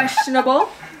 So, Questionable.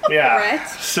 yeah. Rhett.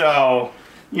 So,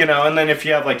 you know, and then if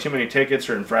you have, like, too many tickets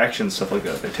or infractions, stuff like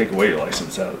that, they take away your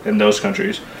license out in those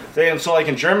countries. And so, like,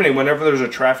 in Germany, whenever there's a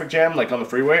traffic jam, like, on the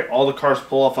freeway, all the cars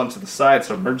pull off onto the side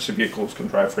so emergency vehicles can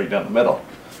drive right down the middle.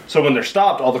 So when they're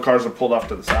stopped, all the cars are pulled off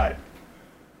to the side.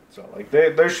 So, like,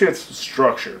 their shit's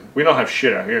structured. We don't have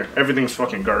shit out here. Everything's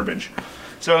fucking garbage.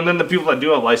 So, and then the people that do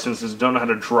have licenses don't know how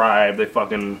to drive. They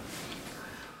fucking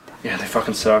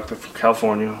suck. They're from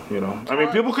California, you know. I mean,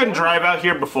 people couldn't drive out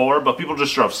here before, but people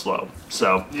just drove slow.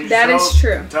 So, That is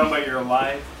true. Tell them about you're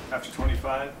alive after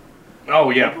 25.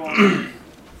 oh, yeah.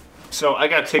 So I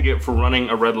got a ticket for running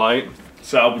a red light.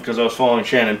 So because I was following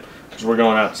Shannon, because we're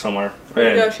going out somewhere. Where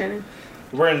you And go, Shannon?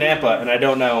 we're in Nampa, and I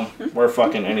don't know where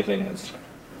fucking anything is.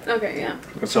 Okay, yeah.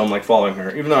 And so I'm like following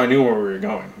her, even though I knew where we were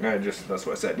going. That's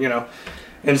what I said, you know.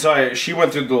 And so she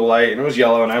went through the light, and it was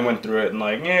yellow, and I went through it, and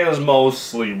like, yeah, it was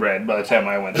mostly red by the time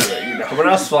I went through it, you know. But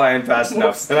I was flying fast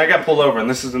enough, and I got pulled over, and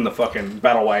this is in the fucking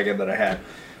battle wagon that I had.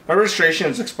 My registration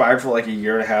has expired for like a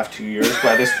year and a half, 2 years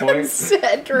by this point.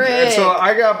 Cedric. And so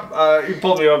I got, he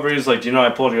pulled me over. He's like, do you know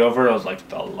I pulled you over? I was like,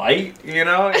 the light, you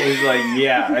know? And he's like,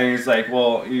 yeah. And he's like,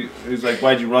 well, he's like,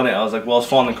 why'd you run it? I was like, well, it's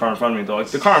following the car in front of me. They're like,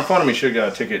 the car in front of me should have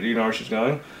got a ticket. Do you know where she's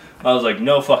going? I was like,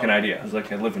 no fucking idea. I was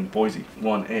like, I live in Boise,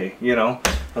 1A, you know?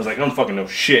 I was like, I don't fucking know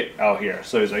shit out here.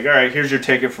 So he's like, all right, here's your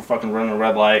ticket for fucking running a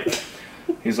red light.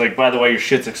 He's like, by the way, your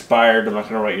shit's expired. I'm not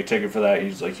going to write you a ticket for that.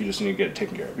 He's like, you just need to get it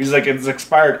taken care of. He's like, it's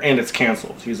expired and it's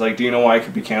canceled. He's like, do you know why it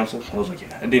could be canceled? I was like,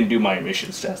 yeah, I didn't do my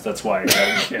emissions test. That's why I got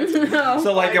it canceled. No.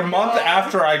 So like a month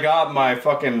after I got my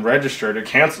fucking registered, it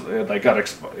canceled. It like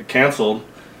got canceled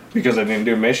because I didn't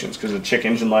do emissions because of the check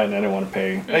engine light and I didn't want to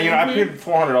pay. You know, I paid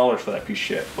 $400 for that piece of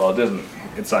shit. Well, it doesn't.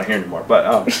 It's not here anymore.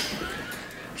 But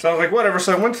So I was like, whatever.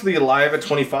 So I went to the Live at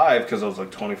 25 because I was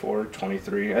like 24,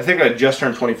 23. I think I just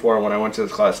turned 24 when I went to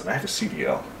this class, and I have a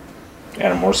CDL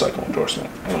and a motorcycle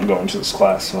endorsement, and I'm going to this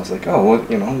class. So I was like, oh,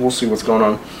 well, we'll see what's going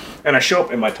on. And I show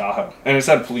up in my Tahoe, and it's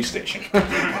at a police station. So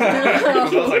I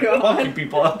was like, fuck you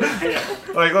people up.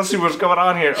 Like, let's see what's going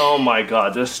on here. Oh my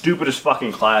god, the stupidest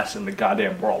fucking class in the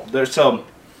goddamn world. There's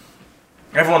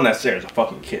everyone that's there is a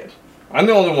fucking kid. I'm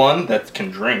the only one that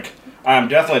can drink. I'm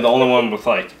definitely the only one with,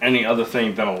 like, any other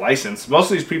thing than a license. Most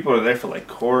of these people are there for, like,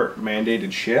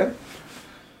 court-mandated shit.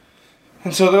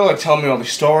 And so they're, like, telling me all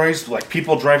these stories. Like,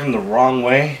 people driving the wrong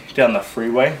way down the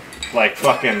freeway. Like,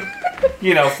 fucking,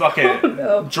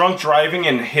 drunk driving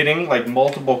and hitting, like,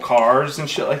 multiple cars and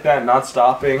shit like that. Not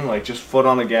stopping. Like, just foot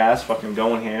on the gas, fucking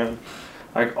going ham.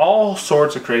 Like, all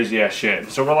sorts of crazy-ass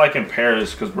shit. So we're, like, in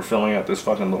pairs because we're filling out this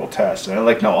fucking little test. And I,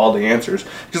 like, know all the answers.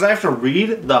 Because I have to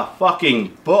read the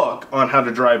fucking book on how to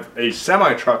drive a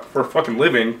semi-truck for a fucking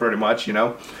living, pretty much,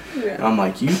 Yeah. And I'm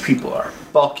like, you people are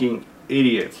fucking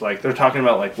idiots. Like, they're talking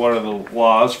about, like, what are the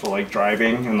laws for, like,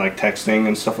 driving and, like, texting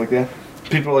and stuff like that.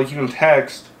 People are like, you can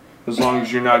text as long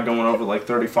as you're not going over, like,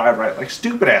 35, right? Like,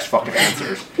 stupid-ass fucking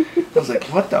answers. I was like,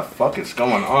 what the fuck is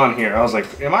going on here? I was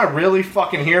like, am I really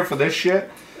fucking here for this shit?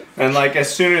 And, like,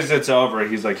 as soon as it's over,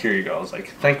 he's like, here you go. I was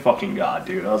like, thank fucking God,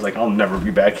 dude. I was like, I'll never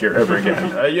be back here ever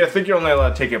again. I think you're only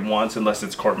allowed to take it once unless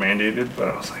it's court mandated. But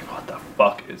I was like, what the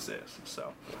fuck is this?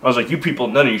 So I was like, you people,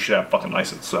 none of you should have a fucking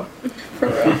license. So. For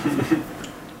real.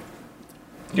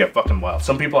 Yeah, fucking wild.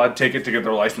 Some people had to take it to get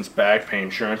their license back, pay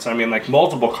insurance. I mean, like,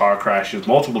 multiple car crashes,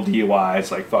 multiple DUIs,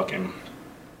 like, fucking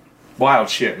wild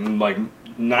shit. And, like,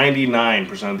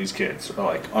 99% of these kids are,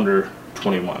 like, under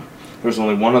 21. There was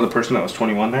only one other person that was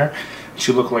 21 there.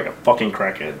 She looked like a fucking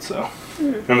crackhead, so.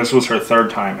 And this was her third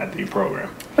time at the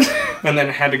program. And then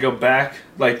had to go back.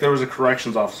 Like, there was a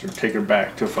corrections officer take her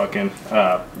back to fucking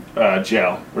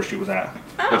jail where she was at.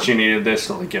 But she needed this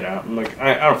to, like, get out. I'm like,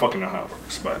 I don't fucking know how it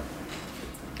works, but.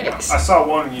 I saw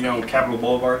one, Capitol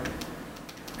Boulevard.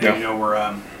 And Yeah. you know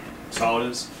where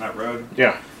Solid is, that road?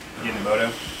 Yeah. In the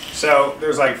moto. So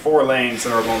there's like 4 lanes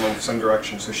that are going in some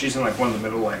direction. So she's in like one of the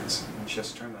middle lanes. And she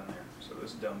has to turn down there. So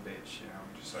this dumb bitch,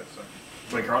 just like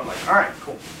blink her on, like, alright,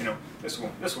 cool. This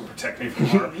will protect me from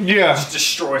harm. Yeah. Just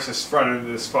destroys this front of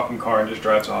this fucking car and just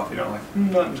drives off, like,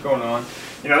 nothing's going on.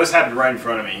 This happened right in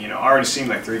front of me. I already seen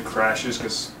like 3 crashes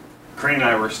because Corinne and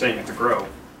I were staying at the Grove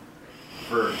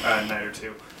for a night or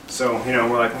two. So,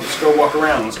 we're like, let's go walk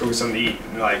around, let's go get something to eat.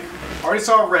 And like, already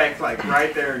saw a wreck, like,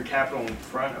 right there in Capitol in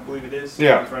front, I believe it is.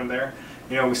 Yeah. In front of there.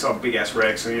 We saw a big-ass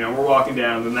wreck, so, we're walking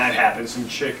down, then that happens, and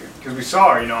chick, because we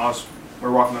saw her,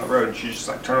 we're walking down the road, and she just,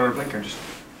 like, turned on her blinker, and just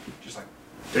like,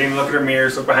 didn't even look at her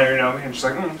mirrors, look behind her, and she's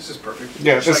like, this is perfect.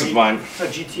 Yeah, this like, is mine. It's like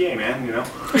GTA, man, You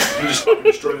just fucking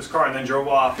destroyed this car, and then drove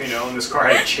off, and this car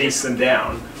had to chase them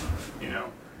down,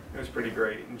 It was pretty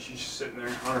great, and she's just sitting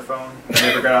there on her phone.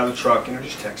 Never got out of the truck,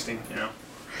 just texting,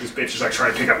 This bitch is like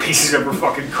trying to pick up pieces of her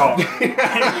fucking car.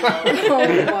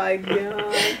 Oh my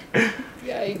god.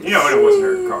 Yikes. And it wasn't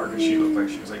her car because she looked like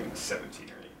she was like 17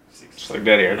 or 16. It's like,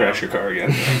 Daddy, I crashed your car again.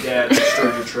 Like, Dad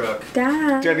destroyed your truck.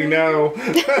 Dad. Daddy, no.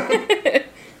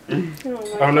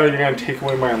 Oh no, you're going to take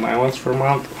away my allowance for a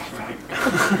month?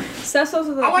 Seth's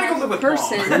also the I wanna type go live of with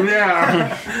person.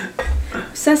 Yeah.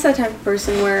 Seth's that type of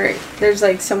person where there's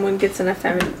like someone gets in a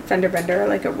fender bender or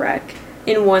like a wreck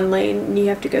in one lane and you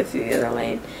have to go through the other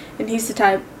lane. And he's the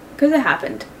type, because it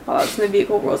happened while I was in the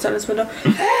vehicle, rolls down his window,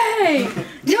 hey,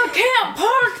 you can't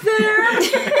park there!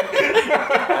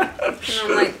 And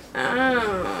I'm like,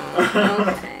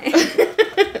 oh, okay.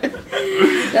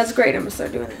 That's great, I'm going to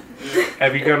start doing it.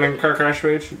 Have you gotten in a car crash,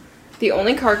 Paige? The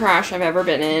only car crash I've ever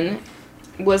been in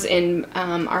was in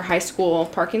our high school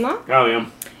parking lot. Oh, yeah.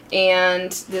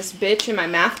 And this bitch in my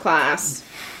math class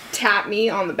tapped me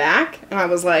on the back, and I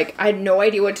was like, I had no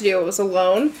idea what to do. I was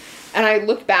alone, and I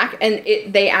looked back, and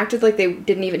they acted like they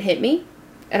didn't even hit me,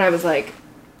 and I was like,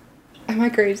 am I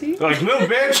crazy? Like, move,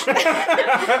 bitch!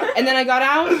 And then I got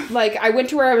out, like, I went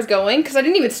to where I was going, because I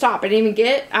didn't even stop. I didn't even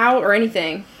get out or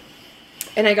anything.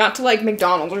 And I got to, like,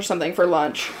 McDonald's or something for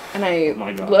lunch, and I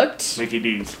looked. Mickey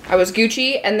D's. I was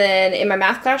Gucci, and then in my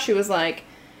math class, she was like,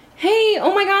 hey,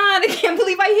 oh my god, I can't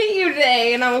believe I hit you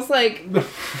today. And I was like, I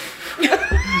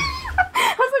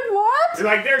was like, what? You're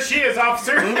like, there she is,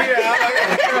 officer.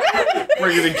 Yeah.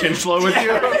 We're getting Kinslow with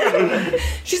you.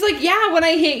 She's like, yeah, when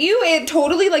I hit you, it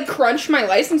totally, like, crunched my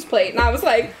license plate. And I was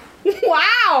like,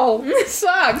 wow, this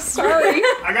sucks. Sorry.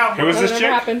 I got Who was That this never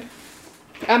chick? happened.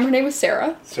 Her name was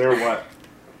Sarah. Sarah what?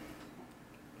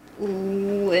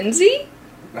 Lindsay?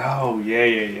 Oh, yeah.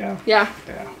 Yeah. Yeah.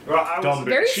 Well, I was Dumb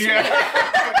Very bitch. sweet.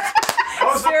 Yeah.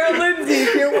 Sarah Lindsay,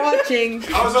 if you're watching.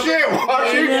 I was up Shit,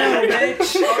 watching.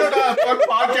 bitch.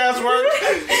 Podcast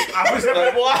works. I was up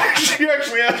Like, well, she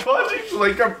actually asked watching. She's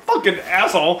like, you're a fucking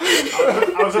asshole.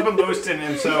 I was up in Lewiston,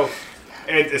 and so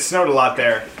it snowed a lot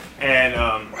there, and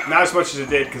not as much as it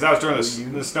did because I was during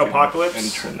the snowpocalypse.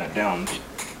 And turn that down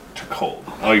to cold.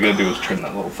 All you gotta do is turn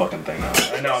that little fucking thing on.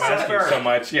 I know, I'm asking you so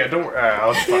much. Yeah, don't worry. I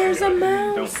was fucking There's a doing it.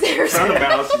 mouse. Don't turn the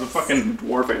mouse. It's a fucking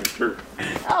dwarf answer.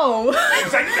 Oh.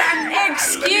 It's like,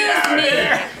 Excuse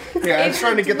me. Yeah, I'm It's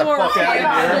trying to get the dwarf fuck out of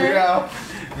answer. here. Yeah.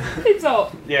 It's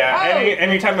all. Yeah, Oh.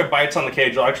 anytime it bites on the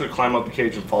cage, I'll actually climb up the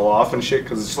cage and fall off and shit,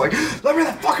 because it's just like, let me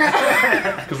the fuck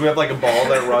out! Because we have like a ball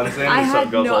that runs in, I and so it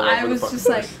had goes no. all over I the was fucking just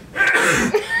like.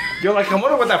 place. You're like, I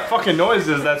wonder what that fucking noise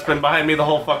is that's been behind me the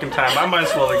whole fucking time. I might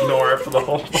as well ignore it for the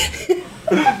whole.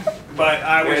 but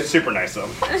I was It's super nice though.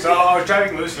 So I was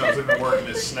driving loose and I was leaving work and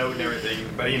it snowed and everything.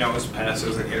 But you know, it was past, it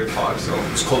was like 8 o'clock, so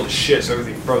it was cold as shit, so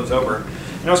everything froze over.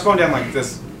 And I was going down like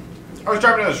this, I was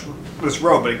driving down this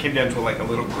road, but it came down to like a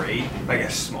little grade, like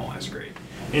a small ass grade.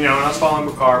 You know, and I was following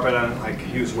the car, but like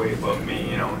he was way above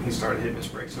me, you know, and he started hitting his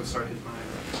brakes, so I started hitting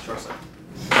my truck,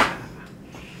 like,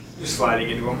 just sliding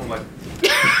into him. I'm like,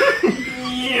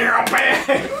 yeah,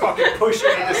 man, fucking pushing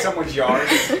into someo's yard.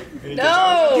 And he gets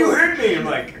out, you hit me. I'm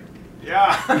like,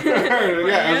 yeah. Yeah, it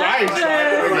was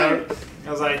ice.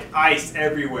 I was like, ice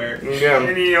everywhere. Yeah.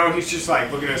 And you know, he's just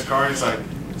like looking at his car and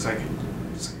it's like,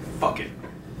 fuck it.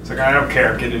 It's like, I don't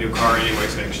care, I'm getting a new car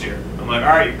anyways next year. I'm like,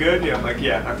 alright, you good? Yeah, I'm like,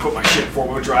 yeah. I put my shit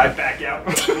 4-wheel drive back out.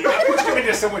 I pushed him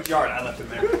into someone's yard, I left him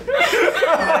there.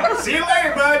 I'm like, see you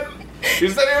later, bud. You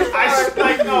said it was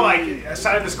The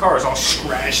side of his car is all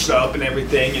scratched up and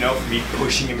everything, you know, from me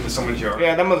pushing him into someone's yard.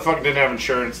 Yeah, that motherfucker didn't have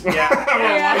insurance. Yeah. I'm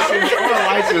a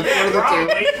license for the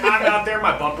Probably. I'm out there,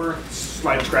 my bumper,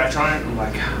 slight scratch on it. I'm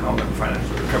like, I'll never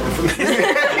financially recover from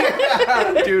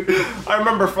this. Dude, I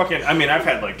remember fucking, I mean, I've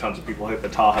had like tons of people hit the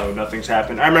Tahoe, nothing's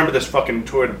happened. I remember this fucking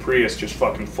Toyota Prius just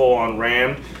fucking full on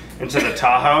rammed into the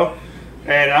Tahoe.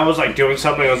 And I was like doing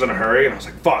something, I was in a hurry, and I was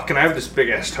like, fuck, and I have this big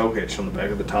ass tow hitch on the back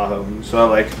of the Tahoe. And so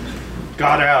I like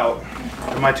got out,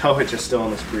 and my tow hitch is still on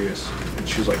this Prius. And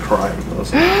she was like crying. I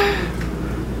was like,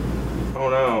 oh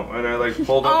no. And I like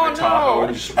pulled up my Tahoe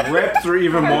and just ripped through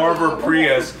even more of her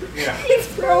Prius. Yeah.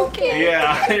 It's broken.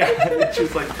 Yeah. And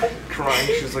she's like crying.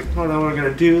 She's like, oh, no, what am I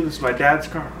gonna do? This is my dad's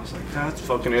car. I was like, that's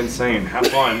fucking insane. Have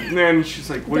fun. And then she's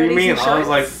like, what do you mean? I was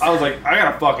like, I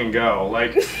gotta fucking go.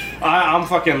 Like, I'm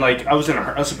fucking like, I was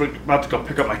about to go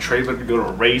pick up my trailer to go to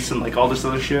a race and like all this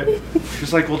other shit.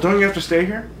 She's like, well, don't you have to stay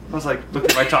here? I was like, look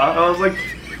at my top. I was like,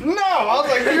 no. I was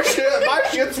like, your shit, my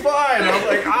shit's fine. I was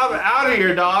like, I'm out of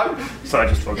here, dog. So I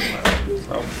just fucking left.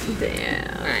 So. Damn.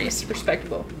 Nice,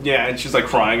 respectable. Yeah, and she's like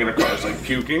crying in her car, it's like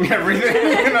puking everything.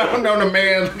 You know, known a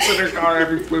man that's in her car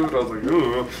every fluid. I was like,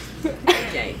 ooh.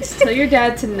 Yikes. Tell your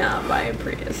dad to not buy a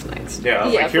Prius next. Yeah, I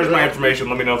was Yeah, like, here's for my real. information.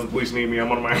 Let me know if the police need me.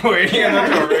 I'm on my way. Yeah,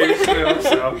 to a race. You know,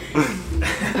 so.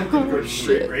 Oh,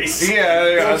 shit. Race.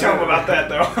 Yeah. Don't tell him about that,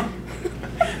 though.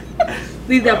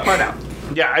 Leave that part out.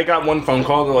 Yeah, I got one phone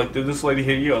call. They're like, did this lady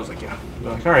hit you? I was like, yeah.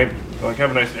 They're like, all right. They're like,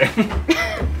 have a nice day.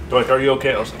 They're like, are you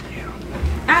okay? I was like, yeah.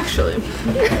 Actually.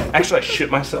 Actually, I shit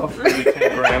myself. Give me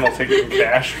 10 grand. I'll take it in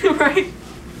cash. Right.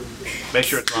 Make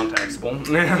sure it's non-taxable.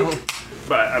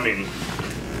 But, I mean,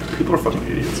 people are fucking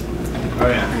idiots. Oh,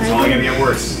 yeah. It's only gonna get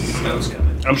worse. Snow's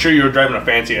coming. I'm sure you were driving a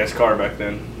fancy-ass car back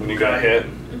then when you got hit.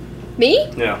 Me?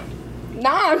 Yeah.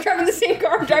 Nah, I'm driving the same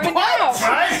car I'm driving now.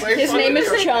 His name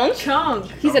is Chunk. Chunk.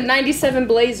 He's a 97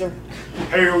 Blazer.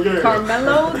 Hey, okay.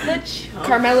 Carmelo the Chunk.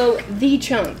 Carmelo the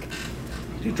Chunk.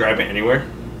 Do you drive it anywhere?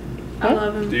 I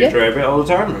love him. Do you Yeah. drive it all the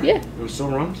time? Or Yeah. It still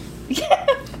runs? Yeah.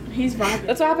 He's vibing.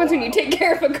 That's what happens when you take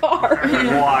care of a car.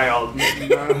 Wild.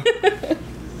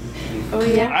 Oh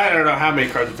yeah. I don't know how many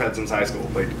cars I've had since high school,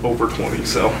 like over 20,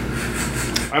 so.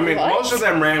 I mean, What? most of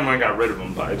them ran when I got rid of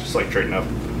them, but I just like trading up.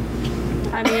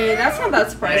 I mean, that's not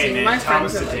that surprising. Hey, man, My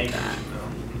Thomas friends are the like Tank. that.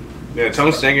 Yeah,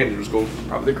 Thomas Tank Engine was cool.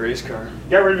 Probably the greatest car.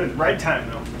 Got rid of it right time,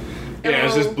 though. Yeah, it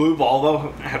was this blue Volvo.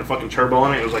 It had a fucking turbo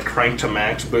on it. It was like cranked to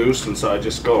max boost, and so I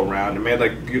just go around. It made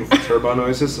like beautiful turbo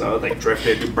noises. So I would like drift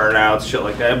it, do burnouts, shit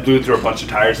like that. I blew through a bunch of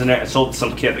tires in it. I sold to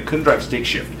some kid that couldn't drive stick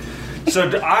shift. So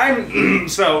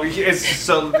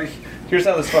here's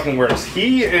how this fucking works.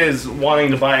 He is wanting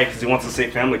to buy it because he wants a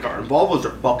safe family car. And Volvos are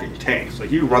fucking tanks.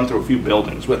 Like, you can run through a few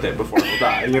buildings with it before you'll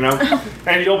die, you know?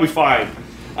 And you'll be fine.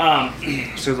 So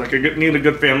he's like, need a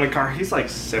good family car. He's like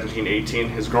 17, 18.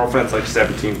 His girlfriend's like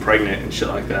 17, pregnant and shit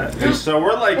like that. And so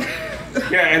we're like,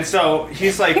 yeah, and so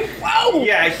he's like, Whoa!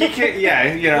 yeah, he can't,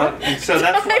 yeah, you know. So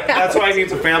that's why he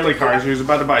needs a family car. So he's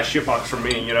about to buy a shitbox from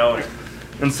me, you know?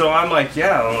 And so I'm like,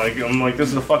 yeah, I'm like, this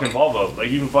is a fucking Volvo. Like,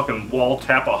 you can fucking wall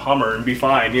tap a Hummer and be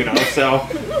fine, you know. So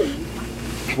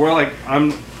we're like,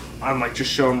 I'm like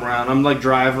just showing him around. I'm like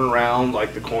driving around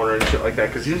like the corner and shit like that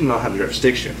because he doesn't know how to drive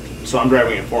stick shift. So I'm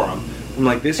driving it for him. I'm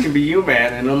like, this can be you,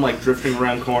 man. And I'm like drifting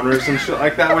around corners and shit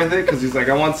like that with it because he's like,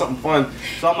 I want something fun.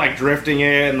 So I'm like drifting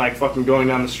it and like fucking going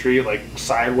down the street like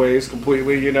sideways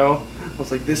completely, you know. I was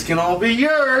like, this can all be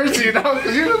yours, you know,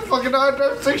 because you don't fucking know how to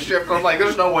drive stick shift. I'm like,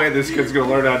 there's no way this kid's gonna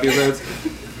learn how to do this.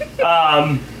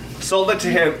 Sold it to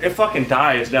him. It fucking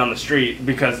dies down the street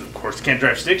because, of course, can't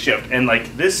drive stick shift. And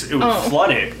like this, it would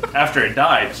flood it after it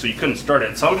died, so you couldn't start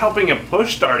it. So I'm helping him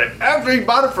push start it after he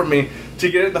bought it from me to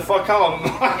get it the fuck home.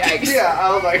 Yikes. Yeah,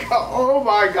 I was like, oh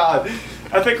my god.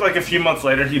 I think like a few months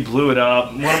later, he blew it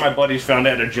up. One of my buddies found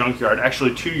it at a junkyard.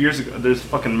 Actually, 2 years ago, there's a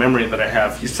fucking memory that I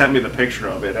have. He sent me the picture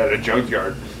of it at a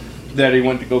junkyard that he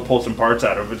went to go pull some parts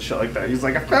out of it, shit like that. He's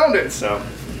like, I found it. So,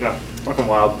 yeah, fucking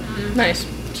wild. Nice.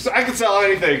 So I could sell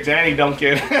anything to any dumb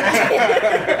kid.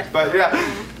 But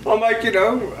yeah, I'm like, you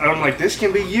know, I'm like, this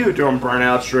can be you doing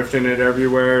burnouts, drifting it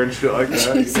everywhere and shit like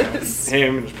that. Jesus. You know?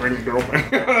 Him and his pregnant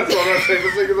girlfriend. That's what I'm saying.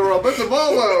 This thing in the world. It's a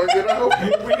Volvo, you know?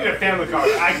 We need a family car.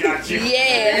 I got you.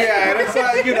 Yeah. Yeah, and it's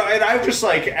not, you know, and I'm just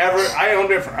like, I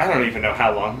owned it for, I don't even know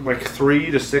how long, like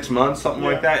 3 to 6 months, something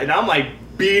like that. And I'm like,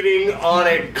 beating on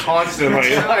it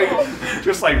constantly, like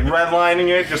just like redlining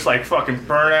it, just like fucking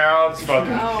burnouts,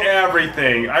 fucking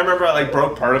everything. I remember I like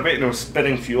broke part of it and it was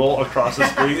spitting fuel across the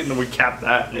street, and then we capped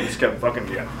that and it just kept fucking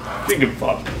didn't give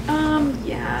a fuck.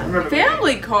 Yeah.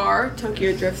 Family car,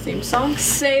 Tokyo Drift theme song.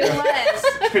 Say less.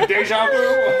 Deja vu.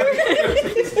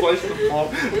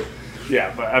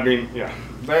 Yeah, but I mean, yeah.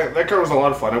 That car was a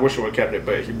lot of fun. I wish I would have kept it,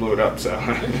 but he blew it up, so.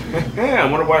 Yeah, I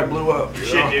wonder why it blew up.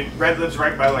 Shit, dude. Red lives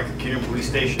right by like the Kingdom Police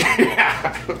Station.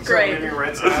 Yeah. Great. So I'm living in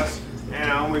Red's house. You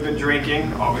know, we've been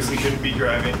drinking. Obviously, shouldn't be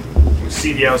driving.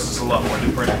 See the house is a lot more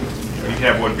different. You can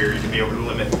have one beer, you can be over the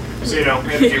limit. So, you know, we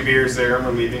had a few beers there, and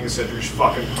we're leaving, and said there's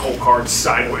fucking whole cart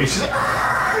sideways.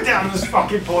 Just down this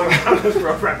fucking pulling down this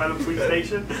road right by the police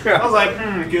station. I was like,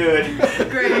 good.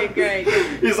 Great.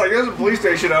 He's like, there's a police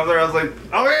station over there. I was like,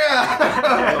 oh yeah.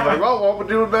 I was like, well, what would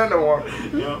do with that no more?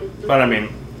 Yeah. But I mean,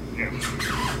 yeah.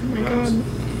 Oh my god.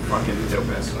 Fucking dope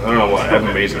ass. I don't know why. I have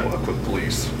amazing luck with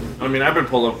police. I mean, I've been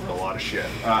pulled over for a lot of shit.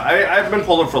 I've been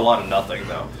pulled over for a lot of nothing,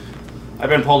 though. I've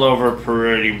been pulled over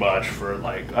pretty much for,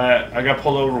 like... I got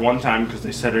pulled over one time because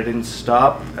they said I didn't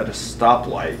stop at a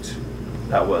stoplight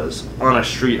that was on a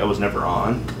street I was never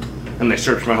on. And they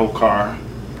searched my whole car.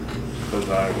 Because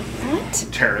I was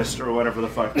a terrorist or whatever the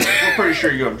fuck. Like, we're pretty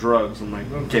sure you have drugs. I'm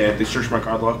like, okay. They searched my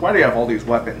car. They're like, why do you have all these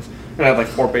weapons? And I had like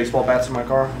 4 baseball bats in my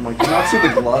car. I'm like, do you not see the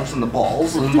gloves and the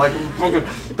balls? And like,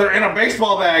 they're in a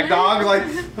baseball bag, dog. Like,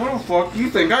 what the fuck do you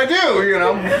think I do? You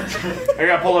know? I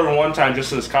got pulled over one time just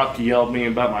so this cop yelled at me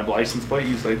about my license plate.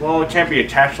 He's like, well, it can't be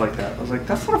attached like that. I was like,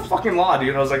 that's not a fucking law,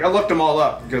 dude. I was like, I looked them all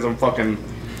up because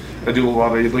I do a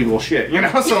lot of illegal shit, you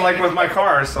know? So, like, with my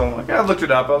car, so, like, I looked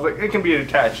it up. I was like, it can be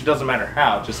attached. It doesn't matter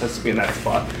how. It just has to be in that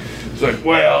spot. He's like,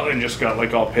 well, and just got,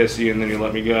 like, all pissy, and then he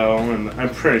let me go. And I'm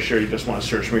pretty sure you just want to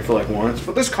search me for, like, warrants.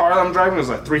 But this car that I'm driving is,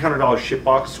 like, $300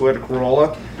 shitbox Toyota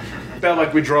Corolla that,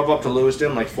 like, we drove up to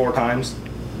Lewiston, like, 4 times.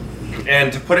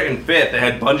 And to put it in fifth, they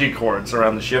had bungee cords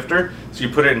around the shifter. So you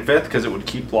put it in fifth because it would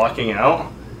keep blocking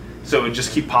out. So it would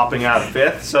just keep popping out of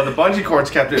fifth. So the bungee cords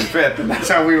kept it in fifth, and that's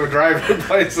how we would drive to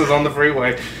places on the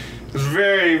freeway. It was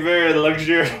very, very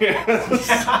luxurious.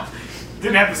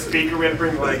 Didn't have the speaker. We had to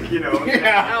bring, like, you know.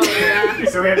 Yeah. Oh yeah.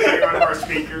 So we had to take one of our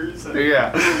speakers. And,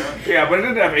 Yeah, but it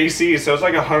didn't have AC, so it's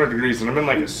like 100 degrees, and I'm in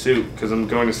like a suit because I'm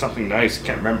going to something nice.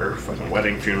 Can't remember, fucking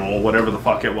wedding, funeral, whatever the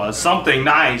fuck it was. Something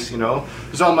nice, you know.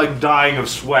 So I'm like dying of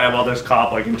sweat while this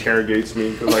cop like interrogates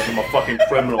me because like I'm a fucking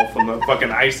criminal from the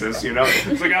fucking ISIS, you know.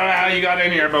 It's like, I don't know how you got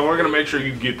in here, but we're gonna make sure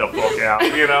you get the fuck out,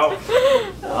 you know.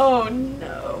 Oh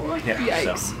no. Yeah.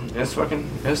 Yikes. So it's fucking,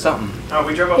 it's something. Oh,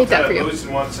 we drove up Hate that for to you.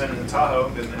 Lewiston once in Tahoe,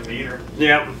 didn't have a heater.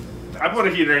 Yeah. I put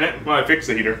a heater in it. Well, I fixed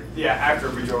the heater. Yeah, after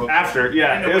we drove up. After,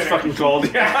 yeah, In the it was winter. fucking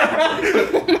cold. Yeah.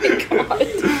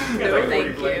 No,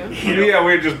 thank you. Yeah,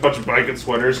 we had just a bunch of blanket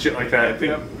sweaters, shit like that. I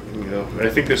think, you know, I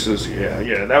think this is,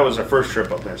 yeah, that was our first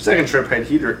trip up there. Second trip had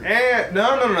heater.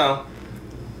 No.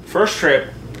 First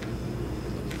trip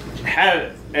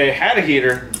had a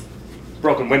heater,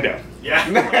 broken window. Yeah.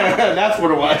 That's what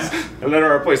it was. And then I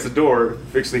replaced the door,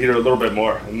 fixed the heater a little bit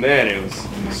more, and then it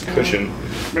was cushion.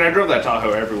 I mean, I drove that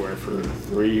Tahoe everywhere for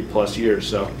 3+ years,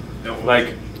 so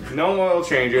like no oil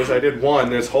changes. I did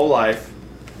one this whole life.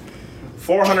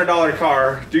 $400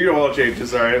 car, do your oil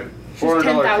changes, all right? $400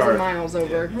 10,000 card. miles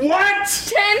over. What?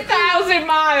 10,000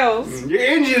 miles! Your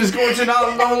engine is going to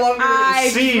no longer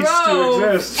cease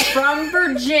to exist. from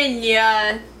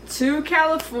Virginia to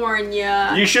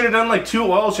California. You should have done like 2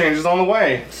 oil changes on the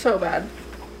way. So bad.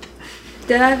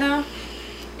 Did I though?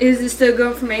 Is it still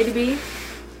going from A to B?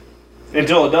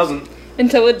 Until it doesn't.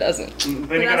 Until it doesn't.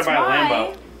 Then you gotta buy a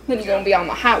Lambo. Then you're gonna be on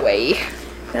the highway.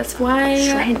 That's why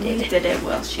Stranded. we did it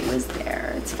while she was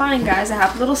there. It's fine, guys. I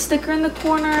have a little sticker in the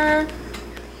corner,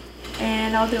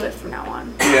 and I'll do it from now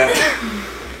on. Yeah.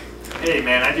 Hey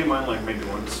man, I do mine like maybe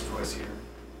once, twice a year.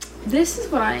 This is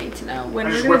what I need to know. When I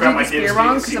we're just gonna whip out do my this beer Gibbs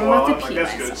wrong, DNC because I'm wallet. about I'm to like, pee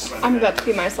that's good. myself. I'm about to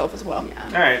pee myself as well. Yeah.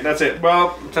 Alright, that's it.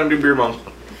 Well, time to do beer bong.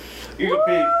 You go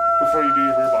pee before you do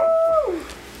your beer bong.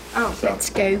 Oh, So, Let's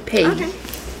go pee. okay.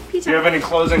 Pee do you have time. any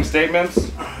closing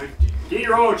statements? Get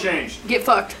your oil changed. Get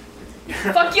fucked.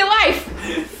 Fuck your life!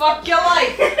 Fuck your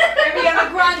life. Ariana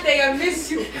Grande, I miss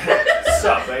you. What's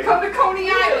up, baby? Come to Coney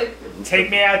Island. Take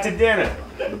me out to dinner.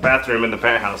 The bathroom in the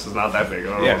penthouse is not that big. I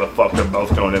don't Yeah. know what the fuck they're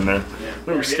both going in there.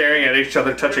 We were staring at each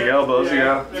other, touching elbows,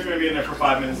 yeah. They're gonna be in there for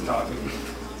 5 minutes talking.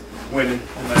 Winning.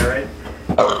 Am I right?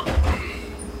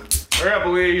 Hurry up,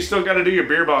 Aaliyah. You still gotta do your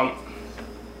beer bong.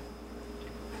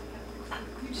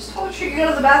 You just told her you go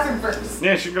to the bathroom first.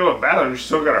 Yeah, she go to the bathroom. She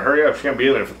still gotta hurry up. She can't be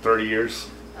in there for 30 years.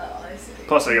 Oh, I see.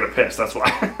 Plus, I gotta piss. That's why.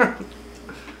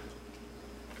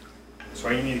 That's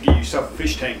why you need to get yourself a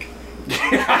fish tank.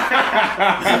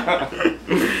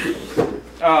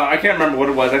 I can't remember what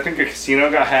it was. I think a casino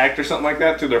got hacked or something like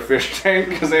that through their fish tank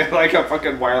because they had like a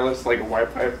fucking wireless, like a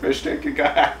Wi-Fi fish tank. It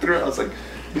got hacked through it. I was like,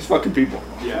 these fucking people.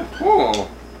 Yeah. Oh,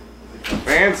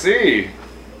 fancy.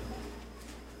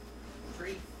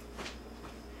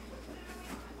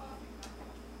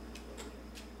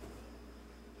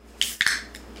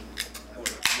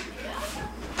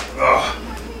 Ugh.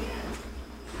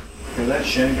 Hear that?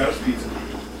 Shannon got his pizza.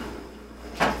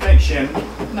 Thanks,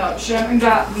 Shannon. No, Shannon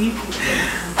got me.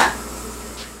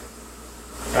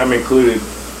 I'm included.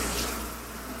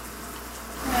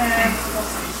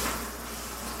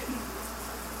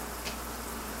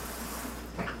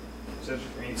 So it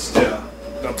needs to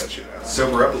Don't bet you that.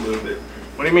 sober up a little bit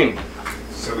What do you mean?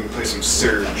 so we can play some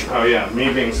Surge. Oh yeah,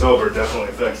 me being sober definitely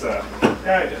affects that.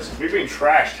 Yeah, it does. Me being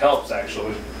trashed helps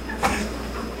actually.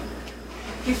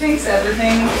 He thinks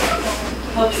everything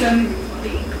helps him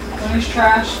when he's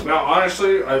trash. Now,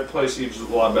 honestly, I play Siege a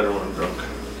lot better when I'm drunk.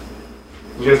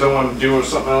 You guys don't want to do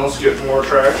something else, get more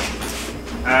trash?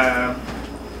 No,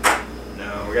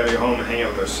 we gotta go home and hang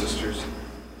out with our sisters.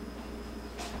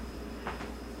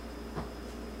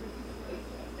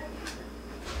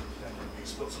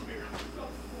 Spill some beer.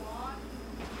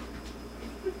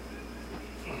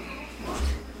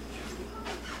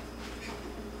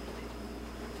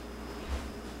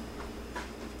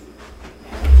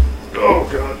 Oh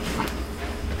god.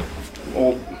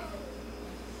 Old.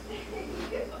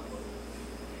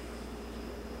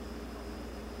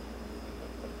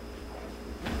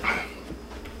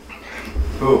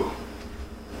 Ooh.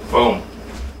 Boom.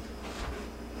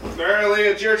 Alright, Lee,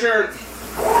 it's your turn.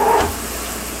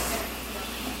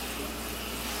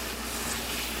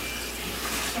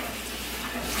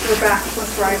 We're back. We're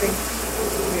thriving.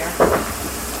 We are.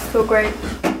 Feel great.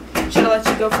 Should I let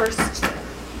you go first?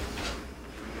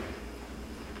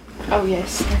 Oh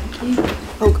yes, thank you.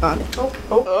 Oh god.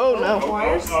 Oh no.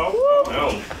 Wires?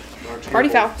 No. Party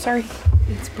foul. Sorry.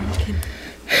 It's broken.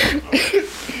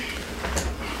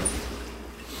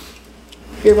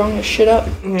 You're wrong to shit up.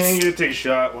 Yeah, you get to take a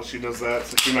shot while she does that,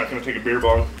 since you're not going to take a beer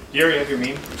bong. You already have your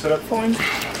meme set up Fine.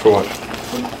 For what?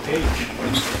 on the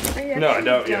page. No, I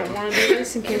don't I yet. don't want to do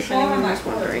this in case anyone was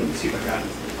wondering. Let's see if I got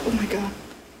it. Oh my god.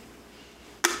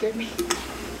 Scared me.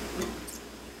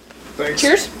 Thanks.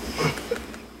 Cheers.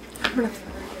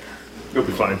 You'll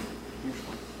be fine.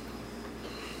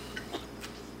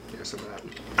 Yes, I'm that.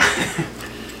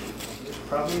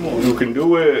 Probably more. You can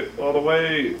do it all the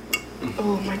way.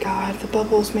 Oh my god, the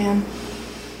bubbles, man.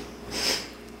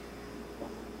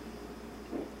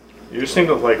 You just need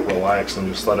to like relax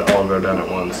and just let it all go down at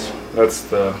once. That's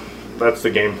the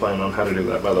game plan on how to do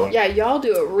that, by the way. Yeah, y'all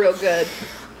do it real good.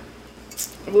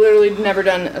 I've literally never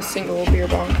done a single beer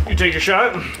bong. You take your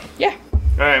shot? Yeah.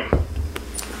 Alright.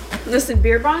 Listen,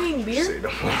 beer bonging beer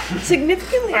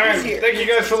significantly Alright, easier. thank you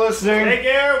guys for listening. Thank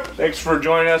you. Thanks for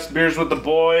joining us, Beers with the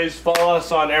Boys. Follow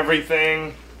us on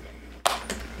everything.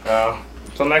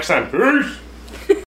 Until next time, peace!